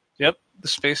 Yep, the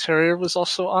Space Harrier was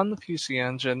also on the PC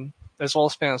Engine, as well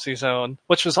as Fantasy Zone,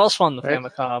 which was also on the Right.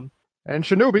 Famicom. And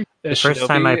Shinobi. The first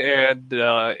time I- and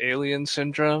Alien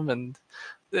Syndrome, and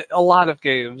a lot of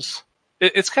games.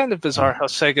 It's kind of bizarre how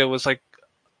Sega was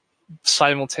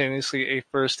simultaneously a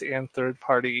first and third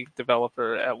party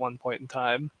developer at one point in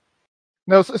time.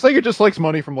 No, Sega just likes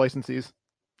money from licensees.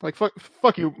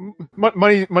 Fuck you.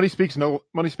 Money speaks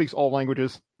all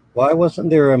languages. Why wasn't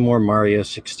there a more Mario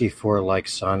 64 like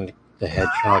Sonic the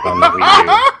Hedgehog on the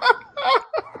Wii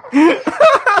U?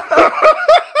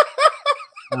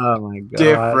 Oh my god.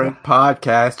 Different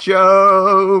podcast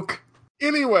joke.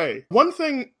 Anyway, one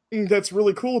thing that's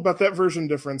really cool about that version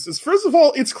difference is, first of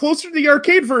all, it's closer to the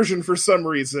arcade version for some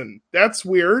reason. That's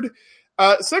weird.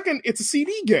 Second, it's a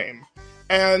CD game.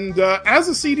 And as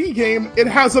a CD game, it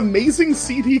has amazing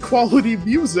CD quality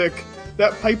music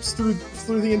that pipes through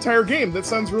the entire game. That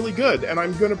sounds really good. And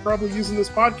I'm going to probably use in this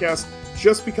podcast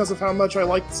just because of how much I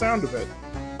like the sound of it.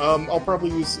 I'll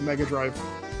probably use some Mega Drive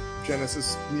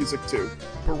Genesis music too.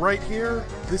 But right here,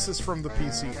 this is from the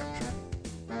PC Engine.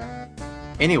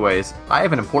 Anyways, I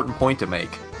have an important point to make.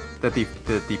 That the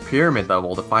pyramid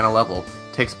level, the final level,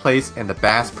 takes place in the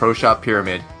Bass Pro Shop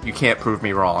Pyramid. You can't prove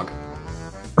me wrong.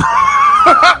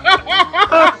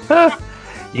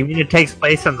 You mean it takes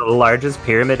place on the largest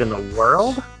pyramid in the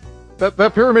world?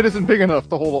 That pyramid isn't big enough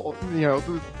to hold.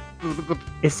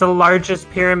 It's the largest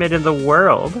pyramid in the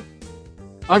world.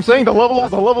 I'm saying the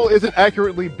level isn't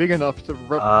accurately big enough to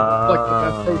reflect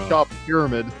the Pro Shop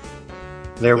pyramid.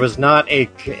 There was not a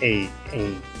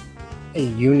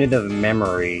unit of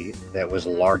memory that was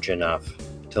large enough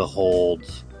to hold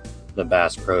the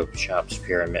Bass Pro Shops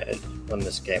pyramid when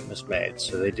this game was made,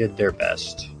 so they did their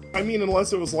best. I mean,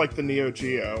 unless it was like the Neo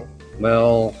Geo.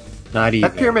 Well, not even.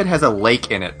 That pyramid has a lake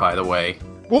in it, by the way.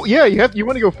 Well, yeah, you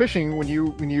want to go fishing when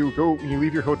you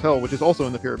leave your hotel, which is also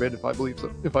in the pyramid, if I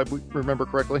remember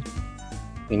correctly.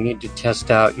 We need to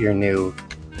test out your new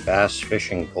bass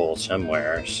fishing pool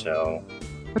somewhere, so...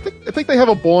 I think they have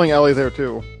a bowling alley there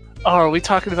too. Oh, are we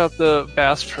talking about the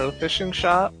Bass Pro Fishing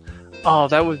Shop? Oh,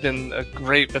 that would have been a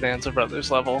great Bonanza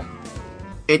Brothers level.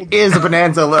 It is a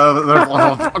Bonanza level.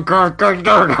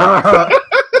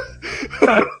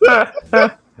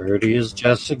 Rudy has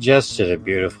just suggested a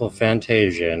beautiful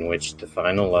Fantasia in which the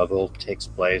final level takes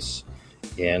place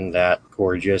in that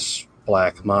gorgeous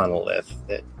black monolith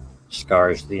that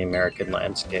scars the American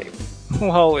landscape.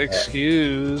 Well,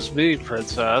 excuse me,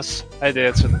 princess. I had to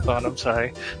answer the phone, I'm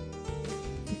sorry.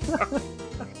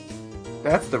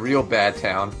 That's the real bad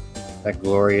town. That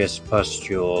glorious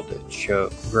pustule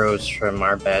that grows from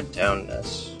our bad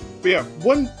townness. But yeah,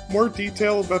 one more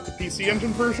detail about the PC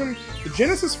Engine version. The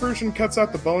Genesis version cuts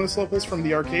out the bonus levels from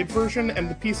the arcade version, and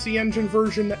the PC Engine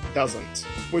version doesn't,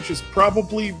 which is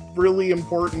probably really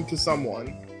important to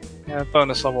someone. Yeah,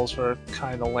 bonus levels were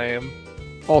kind of lame.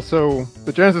 Also,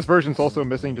 the Genesis version's also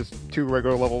missing just 2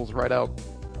 regular levels right out.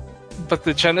 But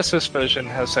the Genesis version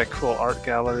has that cool art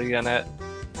gallery in it.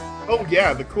 Oh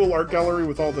yeah, the cool art gallery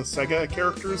with all the Sega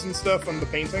characters and stuff and the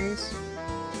paintings.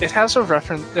 It has a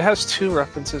reference. It has 2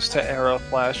 references to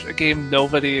Aeroflash, a game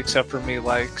nobody except for me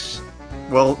likes.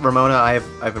 Well, Ramona, I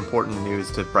have important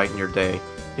news to brighten your day.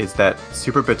 Is that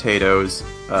Super Potato's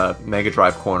Mega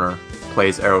Drive corner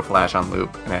plays Aeroflash on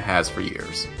loop, and it has for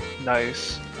years.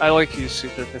 Nice. I like you,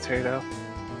 Super Potato.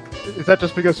 Is that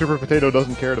just because Super Potato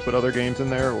doesn't care to put other games in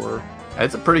there, or...?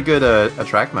 It's a pretty good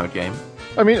attract mode game.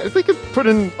 I mean, they could put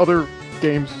in other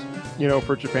games,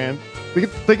 for Japan.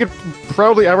 They could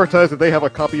proudly advertise that they have a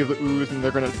copy of the Ooze and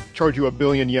they're going to charge you 1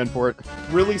 billion yen for it.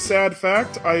 Really sad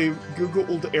fact, I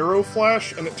googled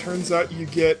Aeroflash, and it turns out you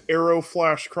get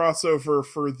Aeroflash crossover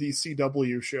for the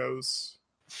CW shows.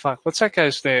 Fuck, what's that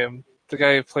guy's name? The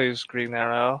guy who plays Green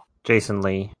Arrow. Jason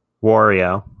Lee.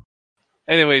 Wario.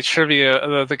 Anyway,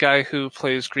 trivia, the guy who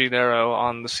plays Green Arrow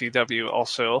on the CW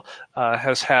also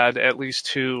has had at least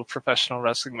 2 professional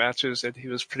wrestling matches, and he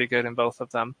was pretty good in both of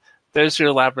them. There's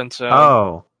your Labyrinth Zone.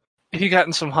 Oh. He got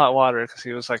in some hot water because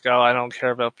he was like, oh, I don't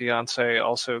care about Beyonce.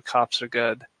 Also, cops are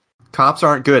good. Cops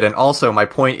aren't good, and also, my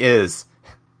point is,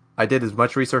 I did as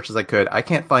much research as I could. I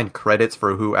can't find credits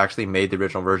for who actually made the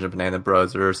original version of Banana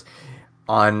Brothers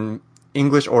on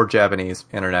English or Japanese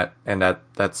internet, and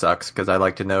that sucks, because I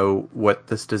like to know what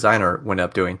this designer went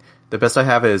up doing. The best I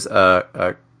have is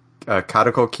Kadoko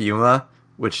Kiyuma,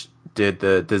 which did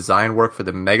the design work for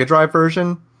the Mega Drive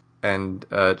version, and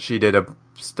she did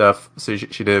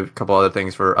she did a couple other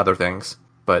things for other things,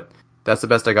 but that's the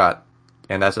best I got,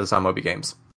 and that's just on Moby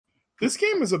Games. This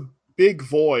game is a big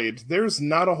void. There's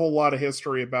not a whole lot of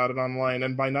history about it online,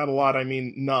 and by not a lot, I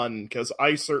mean none, because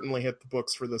I certainly hit the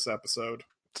books for this episode.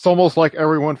 It's almost like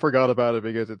everyone forgot about it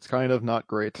because it's kind of not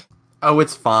great. Oh,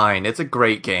 it's fine. It's a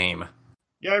great game.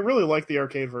 Yeah, I really like the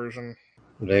arcade version.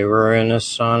 They were in a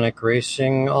Sonic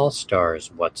Racing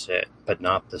All-Stars, what's it, but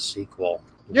not the sequel.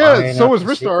 Yeah, Why so not was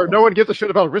the Ristar. sequel? No one gives a shit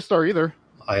about Ristar either.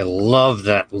 I love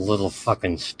that little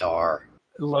fucking star.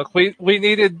 Look, we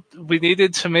needed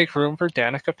to make room for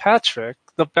Danica Patrick,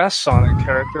 the best Sonic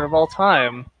character of all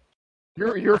time.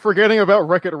 You're forgetting about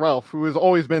Wreck-It Ralph, who has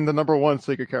always been the number 1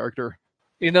 Sega character.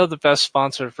 The best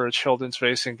sponsor for a children's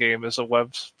racing game is a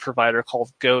web provider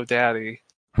called GoDaddy.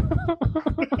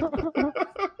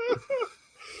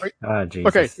 Oh,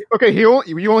 Jesus. Okay. You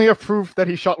only have proof that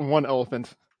he shot 1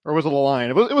 elephant, or was it a lion?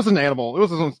 It was an animal. It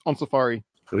was on safari.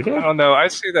 Who I did? don't know.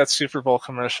 I'd say that Super Bowl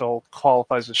commercial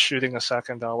qualifies as shooting a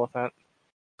second elephant.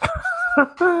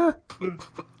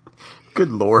 Good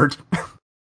lord.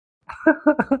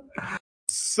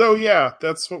 So yeah,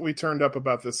 that's what we turned up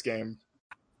about this game.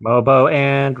 Mobo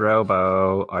and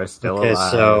Robo are still Okay,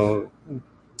 alive. so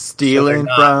Stealing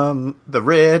not- from the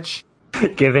rich.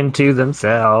 Given to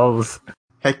themselves.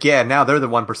 Heck yeah, now they're the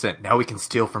 1%. Now we can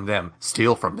steal from them.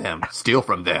 Steal from them. Steal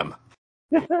from them.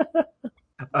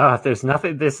 There's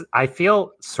nothing. I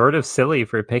feel sort of silly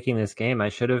for picking this game.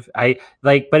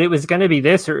 But it was going to be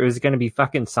this, or it was going to be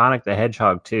fucking Sonic the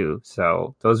Hedgehog 2.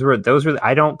 So those were.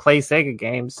 I don't play Sega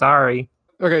games. Sorry.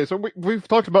 Okay, so we've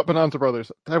talked about Bonanza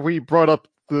Brothers. Have we brought up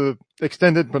the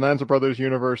extended Bonanza Brothers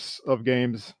universe of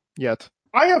games yet?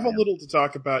 I have a little to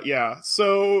talk about, yeah.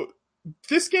 So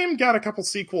this game got a couple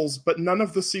sequels, but none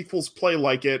of the sequels play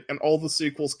like it, and all the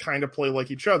sequels kind of play like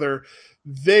each other.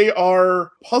 They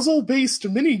are puzzle-based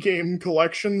minigame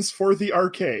collections for the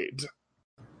arcade.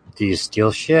 do you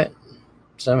steal shit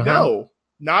somehow? No,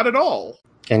 not at all.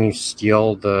 Can you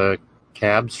steal the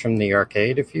cabs from the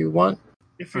arcade if you want?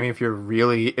 If I you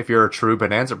mean, if you're a true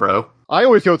Bonanza bro. I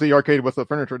always go to the arcade with the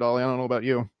furniture dolly. I don't know about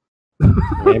you.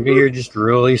 Maybe you're just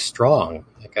really strong,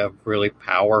 like a really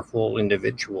powerful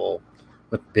individual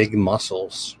with big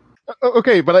muscles.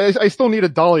 Okay, but I still need a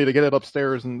dolly to get it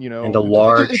upstairs, and And a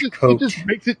large coat. It just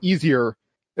makes it easier.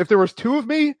 If there was 2 of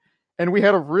me, and we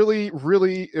had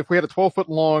if we had a 12-foot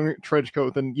long trench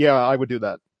coat, then yeah, I would do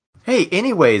that. Hey,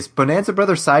 anyways, Bonanza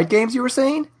Brothers side games you were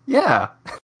saying? Yeah.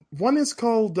 one is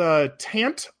called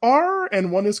Tant R,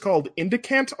 and one is called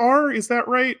Indicant R. Is that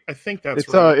right? I think that's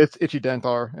right. It's Ichident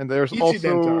R, and there's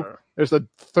Ichident also R. there's a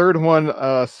third one,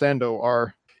 Sando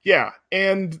R. Yeah,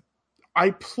 and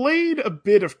I played a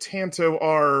bit of Tanto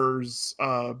R's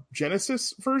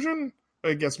Genesis version.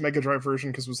 I guess Mega Drive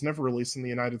version, because it was never released in the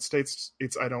United States.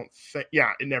 I don't think.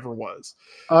 Yeah, it never was.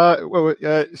 At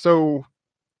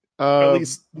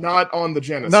least not on the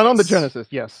Genesis. Not on the Genesis.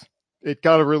 Yes, it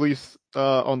got a release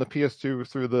on the PS2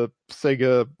 through the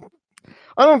Sega.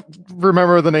 I don't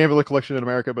remember the name of the collection in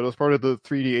America, but it was part of the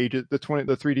 3D Ages, the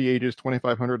 3D Ages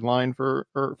 2500 line for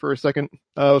a second. It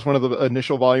was one of the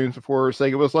initial volumes before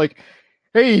Sega was like,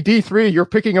 "Hey, D3, you're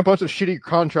picking a bunch of shitty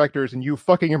contractors and you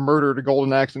fucking murdered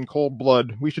Golden Axe in cold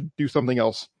blood. We should do something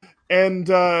else." And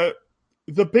the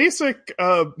basic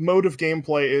mode of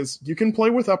gameplay is you can play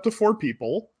with up to 4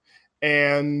 people,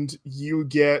 and you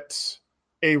get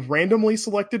a randomly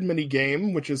selected mini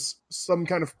game, which is some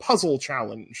kind of puzzle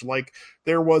challenge. Like,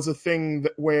 there was a thing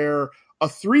where a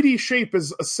 3D shape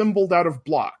is assembled out of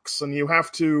blocks, and you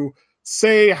have to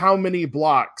say how many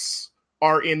blocks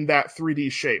are in that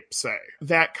 3D shape, say.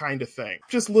 That kind of thing.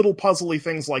 Just little puzzly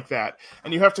things like that.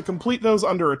 And you have to complete those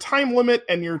under a time limit,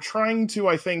 and you're trying to,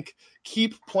 I think,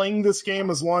 keep playing this game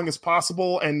as long as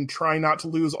possible and try not to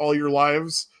lose all your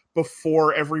lives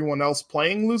before everyone else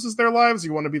playing loses their lives.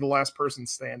 You want to be the last person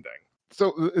standing.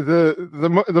 So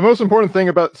the most important thing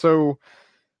about,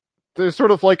 there's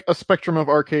sort of like a spectrum of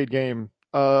arcade games,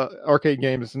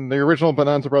 and the original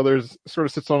Bonanza Brothers sort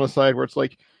of sits on a side where it's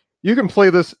like, you can play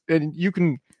this and you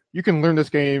can learn this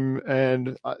game, and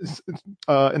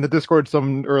in the Discord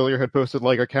someone earlier had posted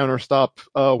like a counter stop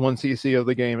 1cc of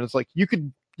the game, and it's like you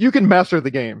can master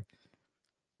the game.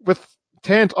 With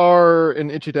Tant R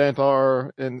and Ichidant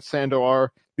R and Sando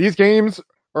R, these games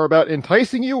are about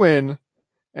enticing you in,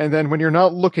 and then when you're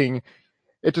not looking,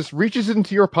 it just reaches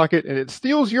into your pocket and it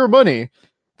steals your money.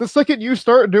 The second you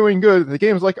start doing good, the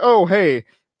game's like, "Oh, hey,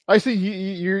 I see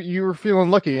you're feeling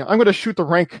lucky. I'm going to shoot the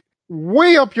rank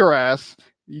way up your ass.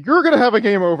 You're going to have a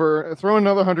game over. Throw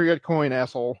another 100 coin,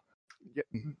 asshole."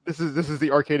 This is the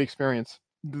arcade experience.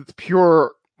 It's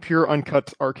pure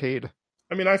uncut arcade.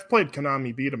 I mean, I've played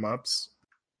Konami beat-em-ups.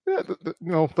 Yeah,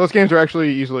 those games are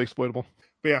actually easily exploitable.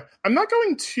 But yeah, I'm not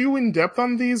going too in-depth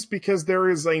on these because there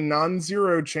is a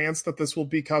non-zero chance that this will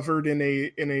be covered in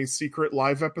a secret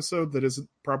live episode that is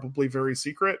probably very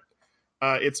secret.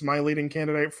 It's my leading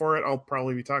candidate for it. I'll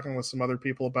probably be talking with some other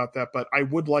people about that, but I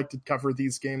would like to cover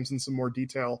these games in some more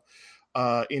detail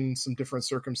in some different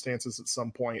circumstances at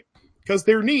some point. Because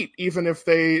they're neat, even if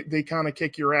they kind of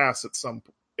kick your ass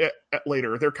at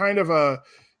later. They're kind of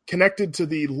connected to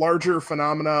the larger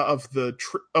phenomena of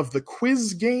the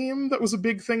quiz game that was a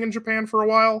big thing in Japan for a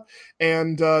while,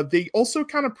 and they also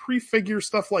kind of prefigure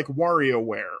stuff like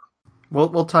WarioWare.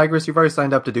 Well, Tigress, you've already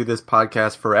signed up to do this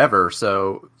podcast forever,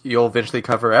 so you'll eventually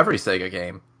cover every Sega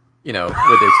game, with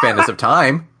the expandedness of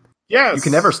time. Yes, you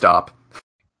can never stop.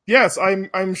 Yes,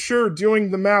 I'm sure,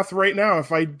 doing the math right now,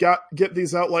 if I get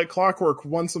these out like clockwork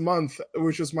once a month,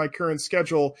 which is my current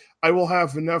schedule, I will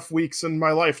have enough weeks in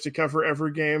my life to cover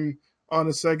every game on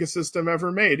a Sega system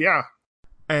ever made, yeah.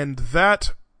 And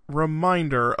that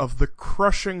reminder of the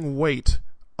crushing weight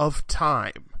of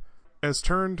time has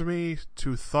turned me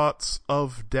to thoughts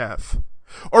of death.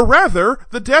 Or rather,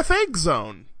 the Death Egg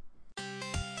Zone.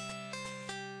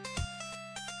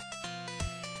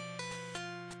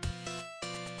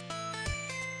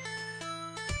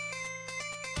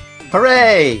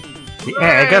 Hooray! The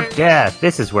egg of death.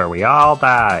 This is where we all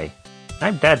die.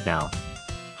 I'm dead now.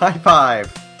 High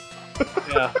five.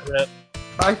 Yeah.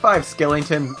 High five,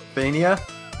 Skellington Mania.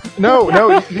 No,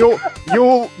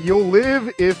 you'll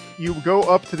live if you go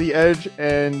up to the edge,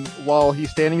 and while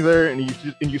he's standing there, and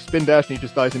you spin dash, and he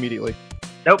just dies immediately.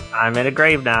 Nope, I'm in a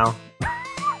grave now.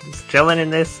 Just chilling in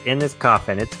this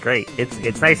coffin. It's great.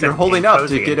 It's nice. You're holding up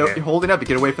to get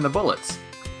away from the bullets.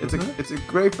 It's a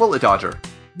great bullet dodger.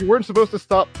 You weren't supposed to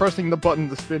stop pressing the button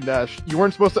to spin dash. You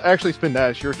weren't supposed to actually spin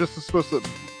dash. You were just supposed to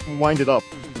wind it up.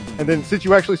 And then since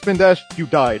you actually spin dash, you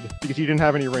died because you didn't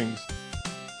have any rings.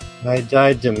 I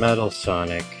died to Metal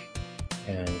Sonic,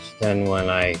 and then when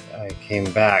I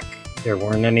came back, there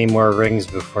weren't any more rings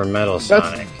before Metal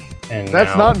Sonic.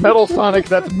 That's not Metal Sonic,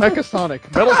 that's Mecha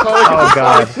Sonic. Metal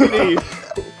Sonic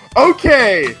Oh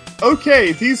god.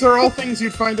 Okay, these are all things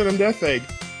you'd find in a Death Egg.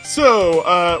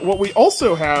 So, what we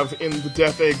also have in the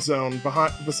Death Egg Zone,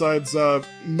 besides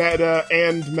Meta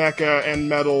and Mecha and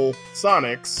Metal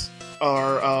Sonics,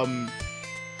 are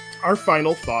our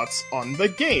final thoughts on the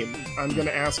game. I'm going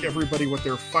to ask everybody what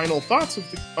their final thoughts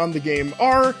on the game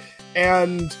are,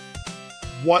 and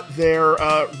what their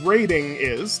rating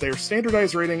is, their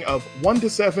standardized rating of 1 to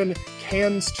 7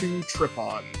 cans to trip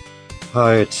on.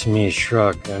 Hi, it's me,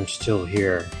 Shrug. I'm still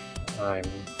here. I'm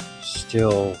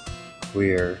still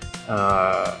queer.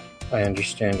 I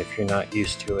understand if you're not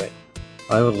used to it.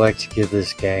 I would like to give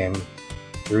this game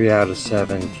 3 out of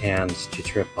 7 cans to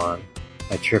trip on.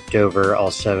 I tripped over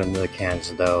all 7 of the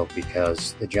cans, though,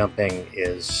 because the jumping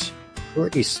is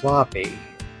pretty sloppy,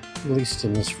 at least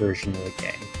in this version of the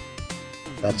game.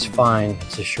 That's fine,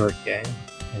 it's a short game,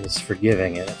 and it's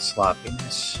forgiving in its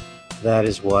sloppiness. That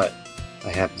is what I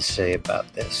have to say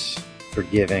about this.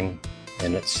 Forgiving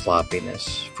in its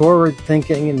sloppiness.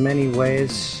 Forward-thinking in many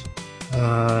ways.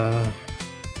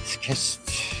 It's just...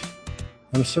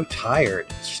 I'm so tired.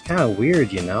 It's just kind of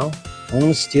weird, you know? I want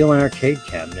to steal an arcade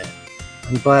cabinet.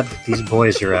 I'm glad that these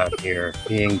boys are out here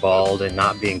being bald and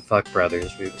not being fuck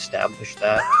brothers. We've established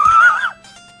that.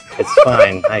 It's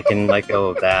fine. I can let go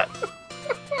of that.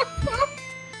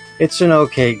 It's an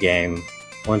okay game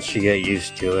once you get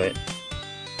used to it.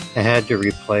 I had to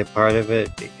replay part of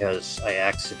it because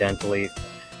I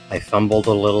fumbled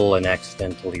a little and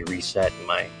accidentally reset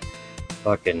my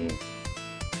fucking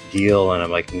deal, and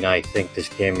I'm like, no, I think this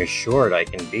game is short, I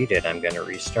can beat it, I'm gonna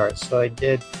restart. So I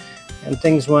did, and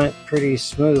things went pretty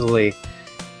smoothly.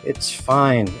 It's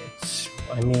fine. It's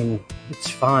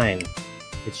fine.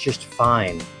 It's just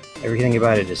fine. Everything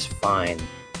about it is fine.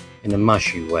 In a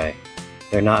mushy way.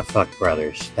 They're not fuck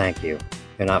brothers. Thank you.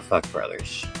 They're not fuck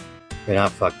brothers. They're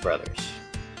not fuck brothers.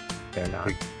 They're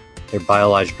not. They're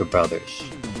biological brothers.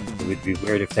 It would be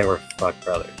weird if they were fuck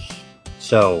brothers.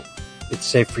 So, it's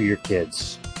safe for your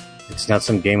kids. It's not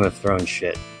some Game of Thrones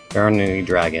shit. There aren't any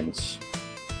dragons.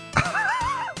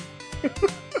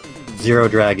 0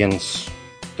 dragons.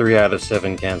 3 out of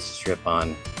 7 cans to strip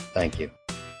on. Thank you.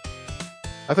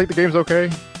 I think the game's okay.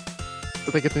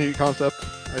 I think it's a neat concept.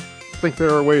 I think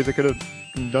there are ways it could have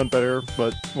been done better,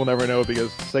 but we'll never know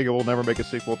because Sega will never make a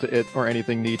sequel to it or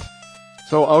anything neat.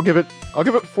 So I'll give it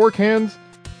 4 cans,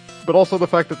 but also the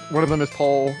fact that one of them is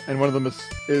tall and one of them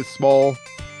is small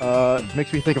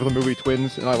makes me think of the movie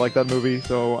Twins, and I like that movie,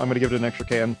 so I'm going to give it an extra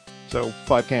can. So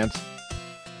 5 cans.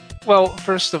 Well,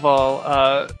 first of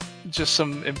all, just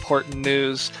some important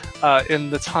news. In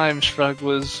the time Shrug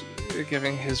was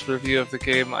giving his review of the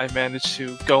game, I managed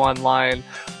to go online,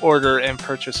 order, and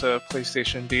purchase a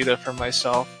PlayStation Vita for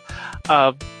myself.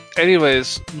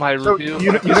 Anyways, my review of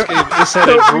this game is that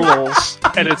it rules,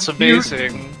 and it's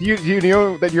amazing. Do you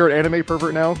know that you're an anime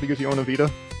pervert now because you own a Vita?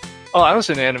 Oh, I was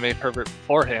an anime pervert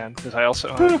beforehand, because I also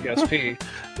own a PSP.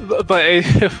 But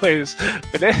anyways,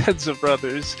 Bonanza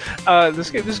Brothers, this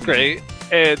game is great,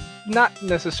 and not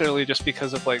necessarily just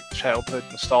because of like childhood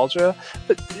nostalgia,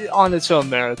 but on its own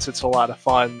merits, it's a lot of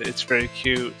fun. It's very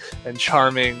cute and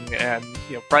charming and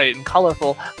bright and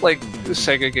colorful, like the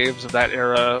Sega games of that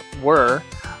era were.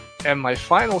 And my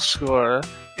final score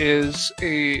is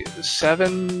a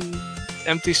 7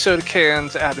 empty soda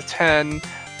cans out of 10,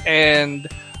 and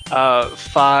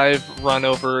 5 run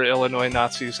over Illinois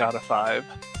Nazis out of 5.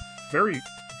 Very,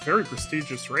 very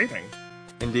prestigious rating.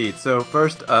 Indeed. So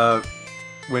first,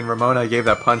 when Ramona gave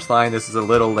that punchline, this is a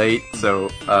little late, so,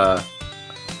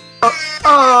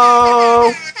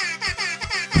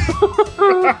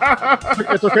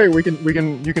 It's okay,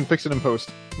 you can fix it in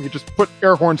post. You just put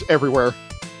air horns everywhere.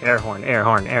 Air horn, air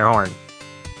horn, air horn.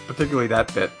 particularly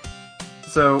that bit.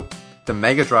 So, the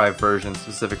Mega Drive version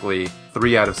specifically,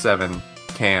 3 out of 7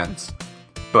 cans.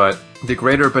 But the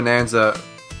Greater Bonanza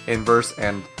Inverse,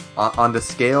 and on the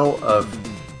scale of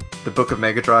the Book of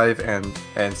Mega Drive and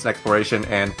SNES Exploration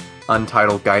and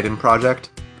Untitled Gaiden Project,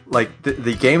 like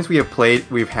the games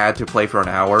we've had to play for an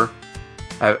hour,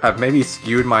 I've maybe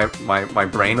skewed my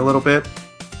brain a little bit,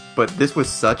 but this was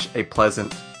such a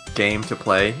pleasant game to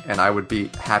play, and I would be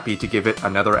happy to give it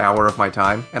another hour of my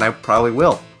time, and I probably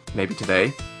will. Maybe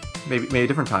today, maybe a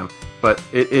different time. But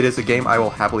it is a game I will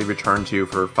happily return to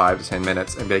for 5 to 10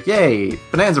 minutes and be like, yay,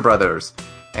 Bonanza Brothers!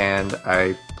 And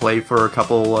I play for a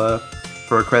couple,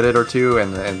 for a credit or two,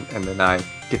 and then I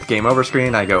get the game over screen,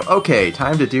 and I go, okay,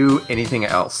 time to do anything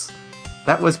else.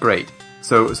 That was great.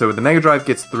 So the Mega Drive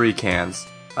gets 3 cans,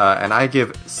 and I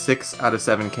give 6 out of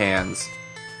 7 cans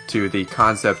to the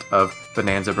concept of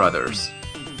Bonanza Brothers.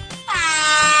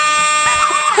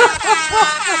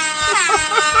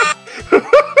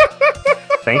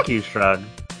 Thank you, Shrug,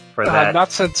 for that.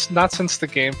 Not since the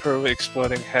GamePro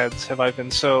Exploding Heads have I been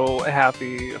so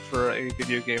happy for a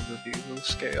video game review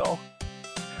scale.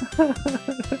 Right.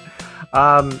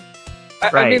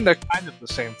 I mean, they're kind of the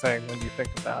same thing when you think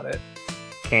about it.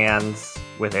 Cans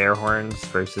with air horns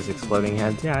versus exploding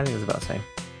heads. Yeah, I think it's about the same.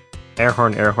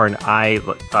 Airhorn. I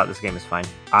thought this game was fine.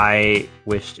 I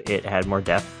wished it had more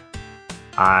depth.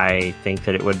 I think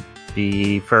that it would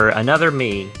be for another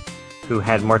me who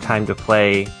had more time to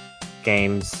play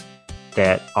games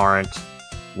that aren't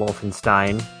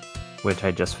Wolfenstein, which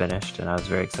I just finished and I was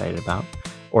very excited about,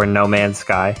 or No Man's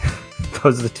Sky.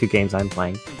 Those are the two games I'm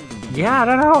playing. Yeah, I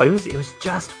don't know. It was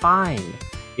just fine.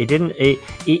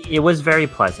 It was very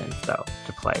pleasant though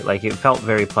to play. Like, it felt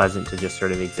very pleasant to just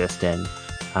sort of exist in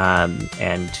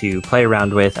and to play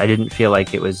around with. I didn't feel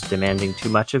like it was demanding too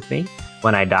much of me.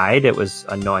 When I died, it was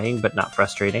annoying but not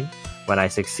frustrating. When I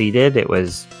succeeded, it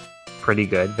was pretty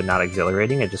good but not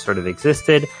exhilarating. It just sort of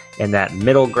existed in that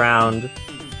middle ground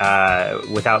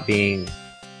without being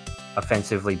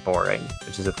offensively boring,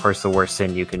 which is of course the worst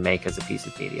sin you can make as a piece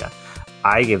of media.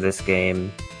 I give this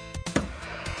game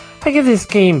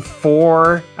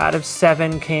 4 out of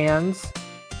 7 cans.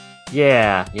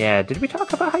 Yeah. Did we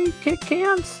talk about how you kick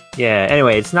cans? Yeah,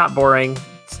 anyway, it's not boring.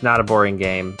 It's not a boring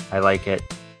game. I like it.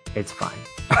 It's fine.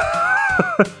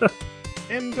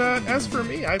 And as for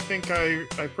me, I think I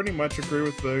pretty much agree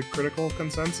with the critical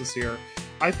consensus here.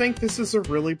 I think this is a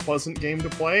really pleasant game to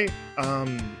play,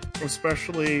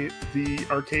 especially the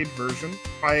arcade version.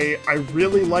 I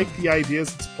really like the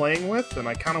ideas it's playing with, and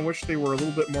I kind of wish they were a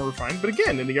little bit more refined. But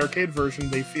again, in the arcade version,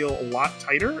 they feel a lot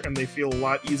tighter, and they feel a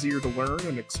lot easier to learn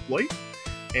and exploit,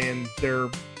 and they're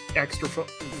extra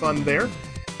fun there.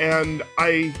 And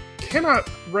I cannot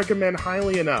recommend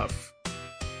highly enough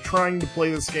trying to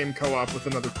play this game co-op with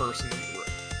another person in the room.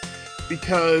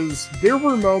 Because there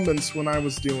were moments when I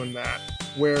was doing that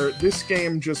where this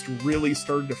game just really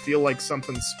started to feel like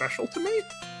something special to me.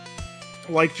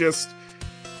 Like, just,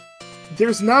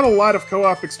 there's not a lot of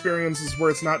co-op experiences where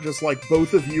it's not just like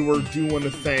both of you are doing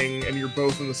a thing and you're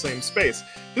both in the same space.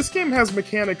 This game has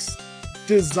mechanics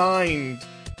designed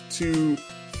to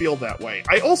feel that way.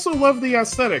 I also love the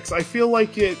aesthetics. I feel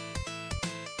like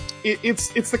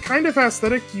it's the kind of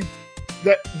aesthetic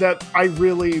that I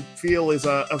really feel is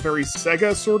a very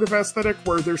Sega sort of aesthetic,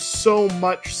 where there's so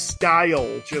much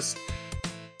style just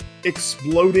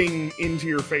exploding into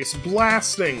your face,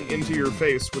 blasting into your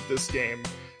face with this game.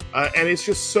 And it's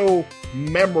just so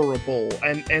memorable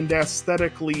and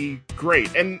aesthetically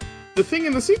great. And the thing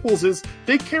in the sequels is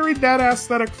they carried that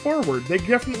aesthetic forward. They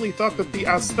definitely thought that the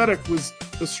aesthetic was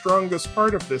the strongest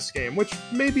part of this game, which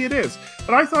maybe it is.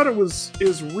 But I thought it was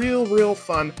real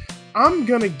fun. I'm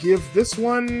gonna give this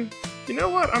one, you know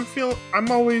what, I'm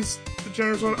always the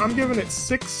generous one. I'm giving it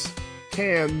 6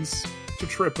 cans to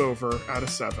trip over out of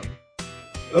 7.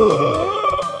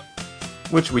 Ugh.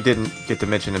 Which we didn't get to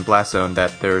mention in Blast Zone,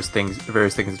 that there's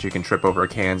various things that you can trip over,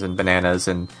 cans and bananas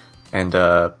and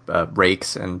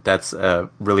rakes, and that's a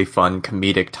really fun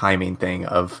comedic timing thing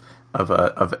of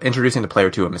introducing the player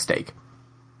to a mistake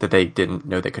that they didn't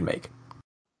know they could make.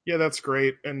 Yeah, that's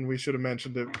great, and we should have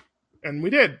mentioned it. And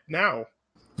we did, now.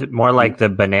 Is it more like the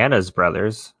Bananas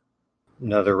Brothers?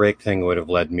 No, the rake thing would have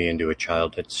led me into a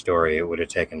childhood story. It would have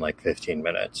taken like 15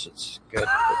 minutes. It's good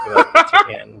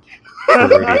to end. For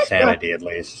Rudy's sanity, at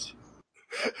least.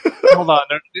 Hold on,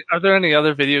 are there any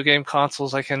other video game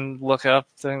consoles I can look up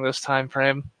during this time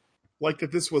frame? Like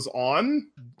that this was on?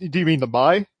 Do you mean to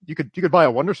buy? You could buy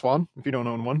a WonderSwan if you don't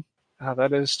own one. Oh,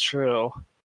 that is true.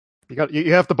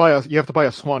 You have to buy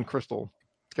a Swan Crystal.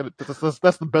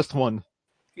 That's the best one.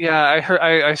 Yeah,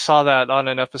 I saw that on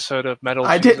an episode of Metal.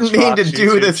 I didn't mean to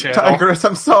do this, Tigris.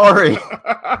 I'm sorry.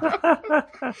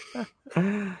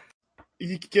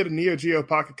 You could get a Neo Geo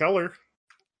Pocket Color.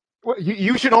 Well,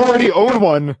 you should already own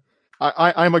one.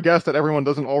 I'm aghast that everyone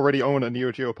doesn't already own a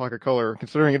Neo Geo Pocket Color,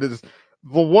 considering it is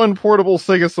the one portable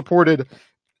Sega supported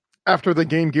after the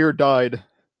Game Gear died.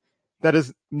 That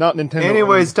is not Nintendo.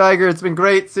 Anyways, Tiger, it's been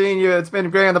great seeing you. It's been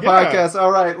great on the podcast.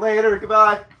 All right, later.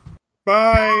 Goodbye.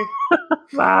 Bye.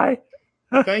 Bye.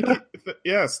 Thank you.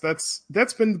 Yes, that's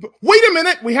been... Wait a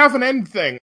minute! We have an end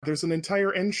thing. There's an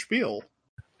entire end spiel.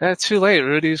 Too late.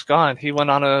 Rudy's gone. He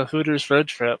went on a Hooters road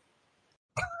trip.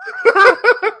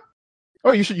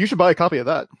 Oh, you should buy a copy of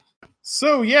that.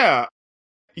 So, yeah.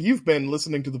 You've been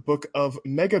listening to the Book of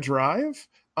Mega Drive.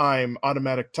 I'm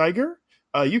Automatic Tiger.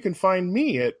 You can find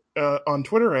me on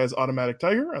Twitter as Automatic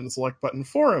Tiger, on the Select Button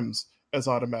forums as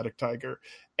Automatic Tiger.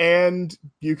 And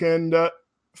you can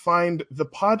find the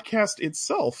podcast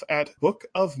itself at Book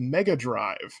of Mega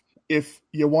Drive. If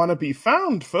you want to be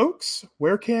found, folks,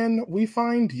 where can we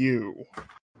find you?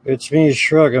 It's me,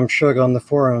 Shrug. I'm Shrug on the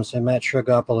forums. I'm at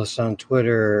Shrugopoulos on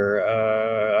Twitter.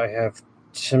 I have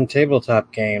some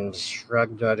tabletop games,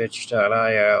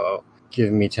 shrug.itch.io.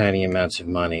 Give me tiny amounts of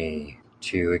money.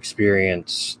 to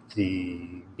experience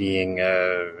the being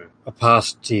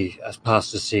apostasy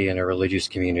in a religious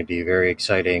community. Very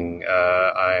exciting.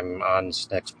 I'm on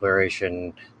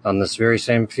Snexploration on this very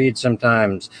same feed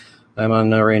sometimes. I'm on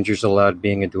No Rangers Allowed,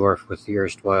 being a dwarf with the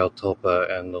erstwhile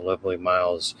Tulpa and the lovely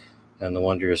Miles and the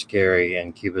wondrous Gary,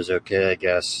 and Cuba's okay, I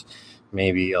guess.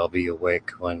 Maybe I'll be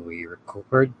awake when we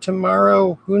record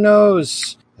tomorrow. Who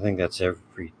knows? I think that's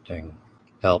everything.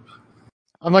 Help.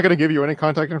 I'm not going to give you any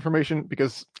contact information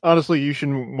because honestly, you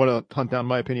shouldn't want to hunt down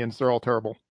my opinions. They're all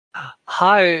terrible.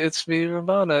 Hi, it's me,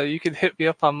 Ramona. You can hit me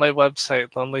up on my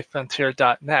website,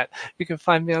 lonelyfrontier.net. You can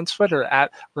find me on Twitter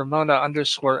at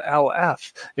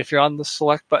Ramona_LF. If you're on the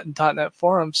selectbutton.net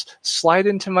forums, slide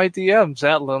into my DMs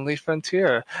at Lonely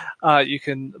Frontier. You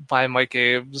can buy my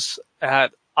games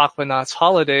at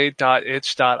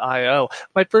aquanautsholiday.itch.io.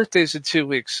 My birthday's in 2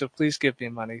 weeks, so please give me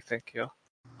money. Thank you.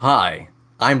 Hi,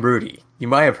 I'm Broody. You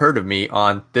might have heard of me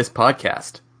on this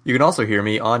podcast. You can also hear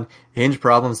me on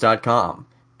hingeproblems.com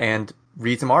and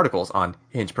read some articles on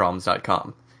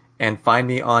hingeproblems.com. And find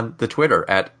me on the Twitter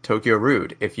at Tokyo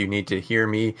Rude if you need to hear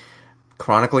me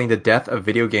chronicling the death of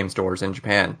video game stores in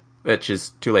Japan, which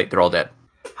is too late, they're all dead.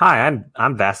 Hi,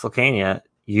 I'm Vasselcania.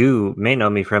 You may know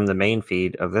me from the main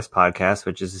feed of this podcast,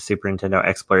 which is the Super Nintendo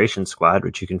Exploration Squad,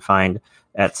 which you can find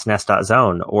at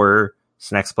snes.zone or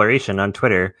Snexploration on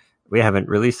Twitter. We haven't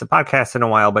released a podcast in a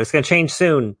while, but it's going to change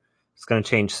soon. It's going to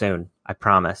change soon. I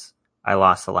promise. I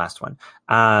lost the last one.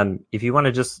 If you want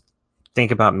to just think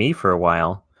about me for a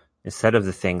while, instead of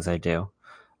the things I do,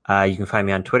 you can find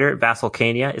me on Twitter at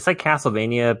Vasselcania. It's like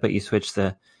Castlevania, but you switch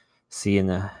the C and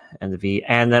the V.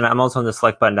 And then I'm also on the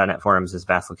selectbutton.net forums as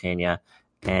Vasselcania.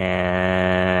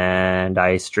 And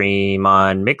I stream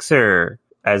on Mixer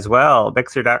as well,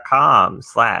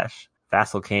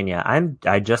 mixer.com/Vasselcania. I'm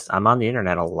on the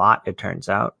internet a lot, it turns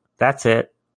out. That's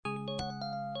it.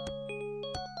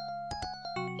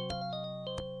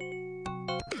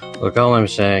 Look, all I'm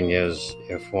saying is,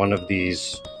 if one of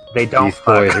these They don't Beef fuck.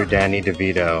 Boys or Danny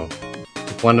DeVito,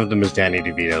 if one of them is Danny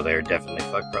DeVito, they are definitely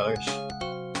fuck brothers.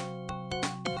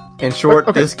 In short,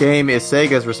 Okay. This game is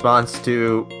Sega's response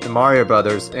to the Mario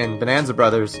Brothers. In Bonanza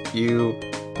Brothers, you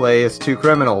play as two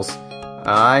criminals.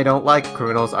 I don't like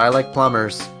criminals, I like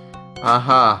plumbers.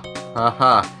 Aha,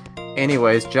 aha.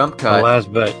 Anyways, jump cut. Alas,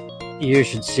 but you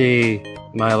should see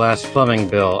my last plumbing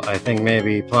bill. I think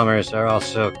maybe plumbers are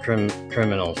also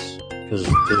criminals because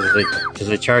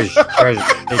they charge me a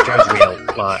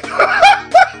lot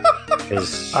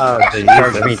because they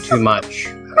charge me too much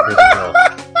for the bill.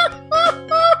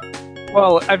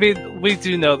 Well, I mean, we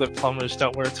do know that plumbers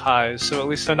don't wear ties, so at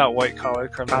least they're not white-collar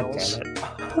God criminals. damn it.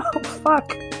 Oh, fuck.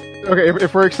 Okay,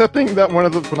 if we're accepting that one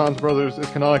of the Bonanza brothers is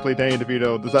canonically Danny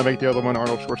DeVito, does that make the other one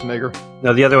Arnold Schwarzenegger?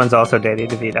 No, the other one's also Danny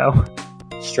DeVito.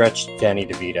 Stretched Danny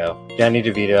DeVito. Danny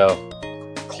DeVito.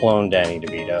 Clone Danny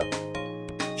DeVito.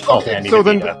 All Danny So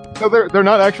DeVito. then, so they're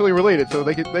not actually related. So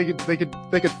they could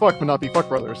fuck but not be fuck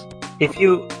brothers. If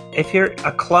you're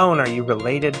a clone, are you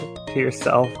related to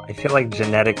yourself? I feel like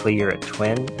genetically you're a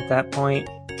twin at that point.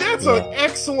 That's an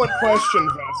excellent question,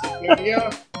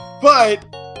 Vasselcania. But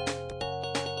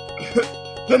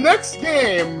the next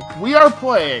game we are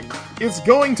playing is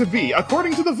going to be,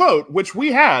 according to the vote, which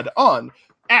we had on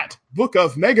at Book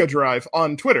of Mega Drive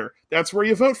on Twitter. That's where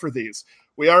you vote for these.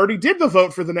 We already did the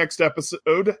vote for the next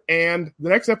episode, and the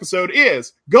next episode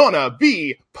is gonna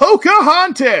be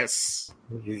Pocahontas!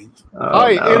 Oh,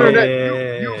 Hi, no. internet,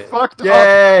 Yay. you fucked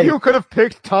Yay. up. You could have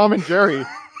picked Tom and Jerry.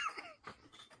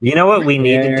 You know what we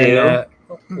need to do? Internet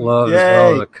loves Yay.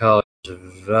 all the colors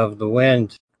of the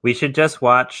wind. We should just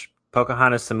watch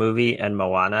Pocahontas the movie and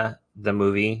Moana the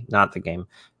movie, not the game,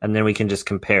 and then we can just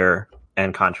compare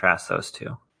and contrast those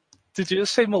two. Did you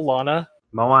just say Milana?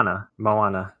 Moana.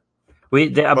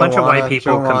 A bunch of white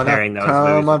people Joanna, comparing those come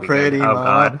movies. on, would be good. pretty Oh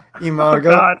god.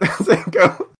 Margot.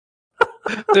 Go.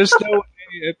 There's no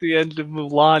way at the end of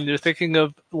Mulan you're thinking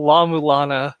of La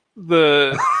Mulana,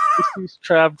 the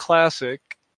Crab classic.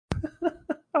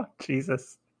 Oh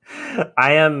Jesus.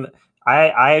 I don't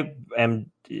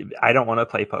want to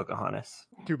play Pocahontas.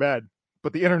 Too bad.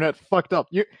 But the internet fucked up.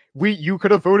 You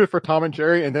could have voted for Tom and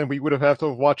Jerry, and then we would have to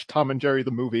have watched Tom and Jerry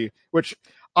the movie, which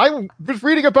I was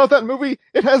reading about that movie.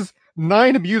 It has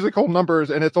 9 musical numbers,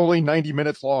 and it's only 90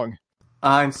 minutes long.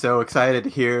 I'm so excited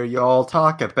to hear y'all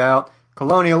talk about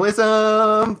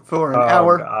colonialism for an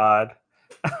hour. God.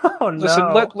 Oh no.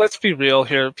 Listen, let's be real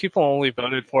here. People only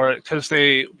voted for it because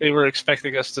they were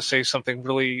expecting us to say something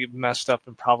really messed up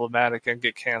and problematic and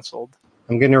get canceled.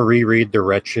 I'm going to reread The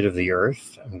Wretched of the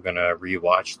Earth. I'm going to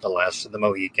rewatch The Last of the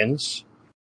Mohicans.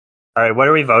 All right, what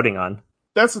are we voting on?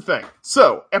 That's the thing.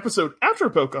 So, episode after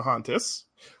Pocahontas,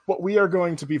 what we are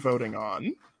going to be voting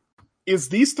on is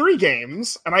these 3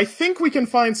 games, and I think we can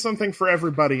find something for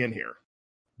everybody in here.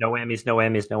 No whammies, no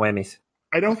whammies, no whammies.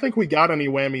 I don't think we got any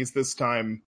whammies this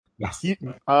time. Yes.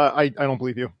 I don't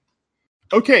believe you.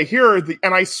 Okay, here are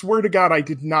and I swear to God, I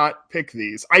did not pick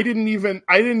these. I didn't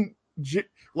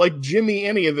Jimmy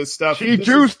any of this stuff. She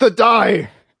juiced the die.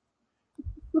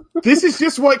 This is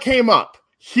just what came up.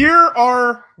 Here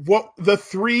are the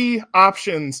 3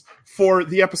 options for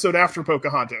the episode after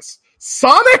Pocahontas.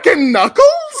 Sonic and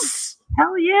Knuckles?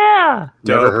 Hell yeah!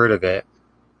 Never Dope. heard of it.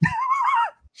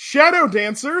 Shadow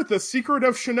Dancer, The Secret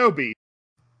of Shinobi.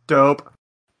 Dope.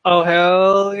 Oh,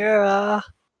 hell yeah.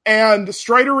 And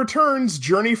Strider Returns,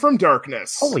 Journey from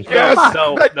Darkness. Holy Yes.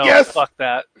 fuck! No, Yes. fuck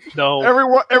that. No.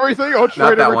 Everything on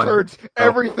Strider that one. Returns. Oh.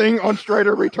 Everything on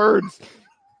Strider Returns. Can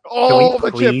All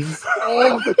we the chips. please?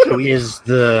 All the chips.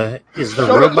 Is the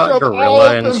Shove robot all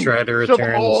gorilla of in them- Strider shove all of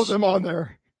Returns? them on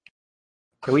there.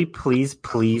 Can we please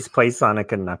play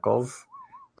Sonic and Knuckles?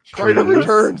 Strider Please?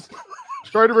 Returns.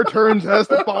 Strider Returns has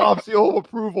the Bob seal of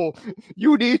approval.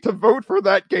 You need to vote for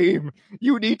that game.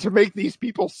 You need to make these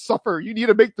people suffer. You need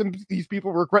to make these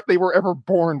people regret they were ever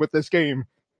born with this game.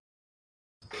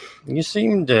 You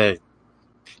seem to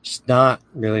just not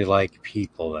really like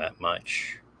people that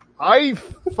much. I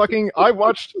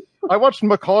watched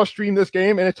McCaw stream this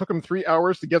game, and it took him 3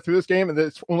 hours to get through this game, and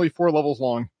it's only 4 levels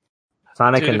long.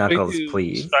 Sonic Dude, and if we Knuckles, do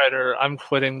please. Strider, I'm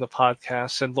quitting the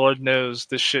podcast, and Lord knows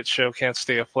this shit show can't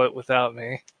stay afloat without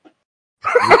me.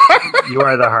 You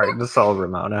are the heart and soul,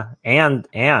 Ramona, and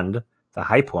the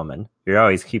hype woman. You're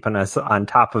always keeping us on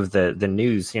top of the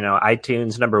news. You know,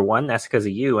 iTunes #1. That's because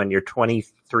of you and your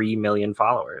 23 million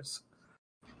followers.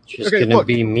 It's just Okay, gonna look.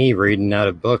 be me reading out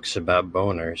of books about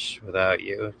boners without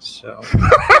you. So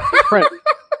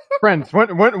Friends, when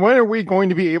are we going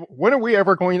to be able? When are we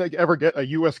ever going to ever get a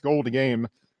U.S. Gold game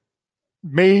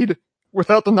made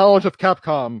without the knowledge of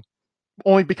Capcom?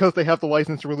 Only because they have the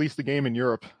license to release the game in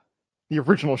Europe, the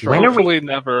original show. When are we- Hopefully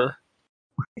never.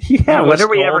 Yeah, US when are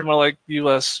we gold, ever? more like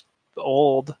US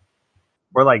old?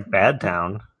 We're like Bad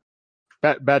Town.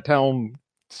 Bad Town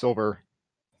Silver.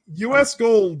 US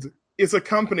Gold is a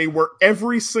company where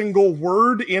every single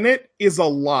word in it is a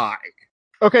lie.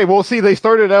 Okay, well, see, they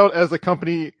started out as a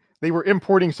company. They were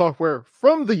importing software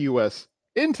from the U.S.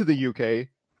 into the U.K.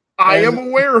 I And- am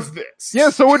aware of this.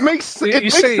 Yeah, so it makes You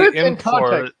makes say sense in import.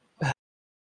 context.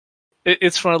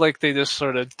 It's more like they just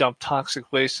sort of dump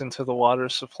toxic waste into the water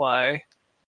supply.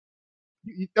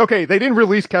 Okay, they didn't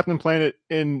release Captain Planet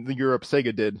in the Europe.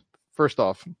 Sega did. First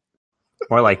off,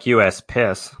 More like US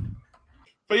piss.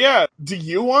 But yeah, do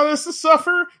you want us to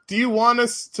suffer? Do you want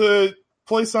us to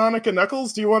play Sonic and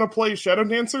Knuckles? Do you want to play Shadow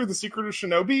Dancer, The Secret of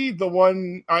Shinobi, the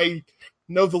one I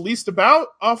know the least about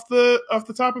off the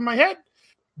top of my head?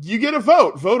 You get a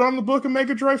vote. Vote on the Book of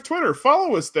Mega Drive Twitter.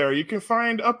 Follow us there. You can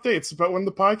find updates about when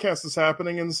the podcast is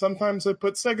happening, and sometimes I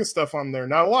put Sega stuff on there.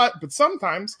 Not a lot, but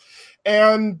sometimes.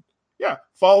 And yeah,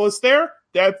 follow us there.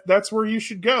 That's where you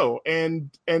should go and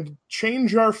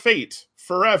change our fate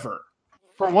forever.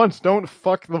 for once, don't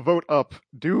fuck the vote up.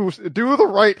 Do the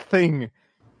right thing.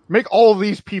 Make all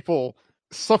these people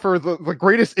suffer the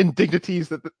greatest indignities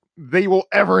that they will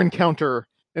ever encounter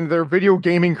in their video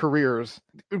gaming careers,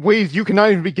 in ways you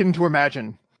cannot even begin to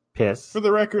imagine. Piss. For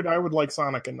the record, I would like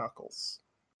Sonic and Knuckles.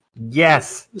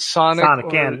 Yes. Sonic Sonic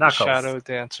or and Knuckles. Shadow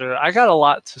Dancer. I got a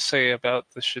lot to say about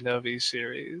the Shinobi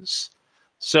series.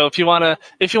 So if you wanna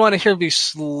hear me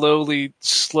slowly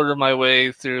slur my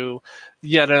way through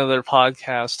yet another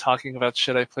podcast talking about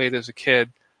shit I played as a kid,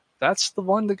 that's the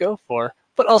one to go for.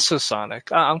 But also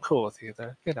Sonic. I'm cool with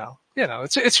either. You know,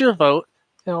 it's your vote.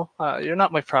 You know, you're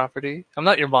not my property. I'm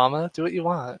not your mama. Do what you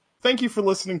want. Thank you for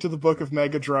listening to the Book of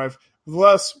Mega Drive.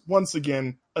 Thus, once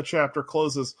again, a chapter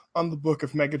closes on the Book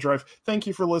of Mega Drive. Thank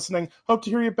you for listening. Hope to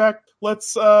hear you back.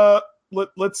 Let's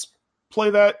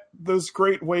play those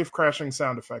great wave crashing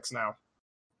sound effects now.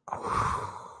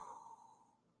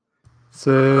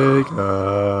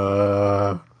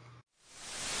 Sega.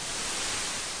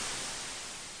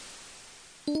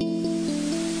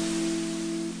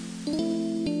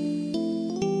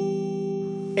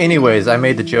 Anyways, I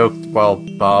made the joke while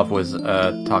Bob was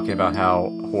talking about how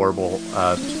horrible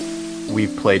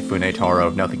we've played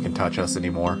Funetaro. Nothing can touch us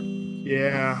anymore.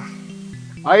 Yeah.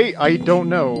 I don't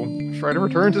know. Strider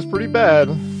Returns is pretty bad.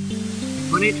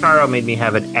 Funetaro made me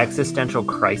have an existential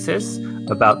crisis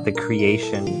about the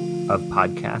creation of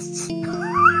podcasts.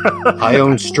 I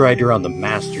own Strider on the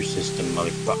Master System,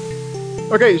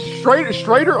 motherfucker. Okay,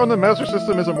 Strider on the Master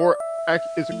System is a more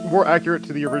is more accurate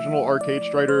to the original arcade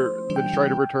Strider than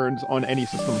Strider Returns on any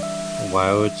system.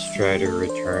 Why would Strider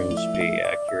Returns be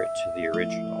accurate to the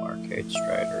original arcade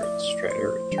Strider? It's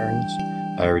Strider Returns.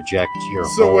 I reject your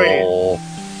So whole.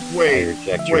 Wait, I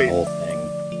reject your wait. whole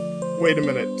thing. Wait a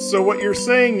minute. So what you're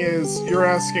saying is, you're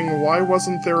asking why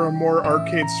wasn't there a more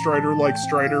arcade Strider like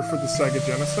Strider for the Sega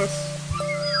Genesis?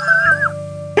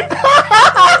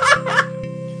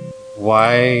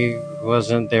 Why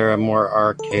wasn't there a more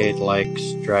arcade-like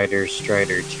Strider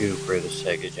 2 for the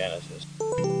Sega Genesis?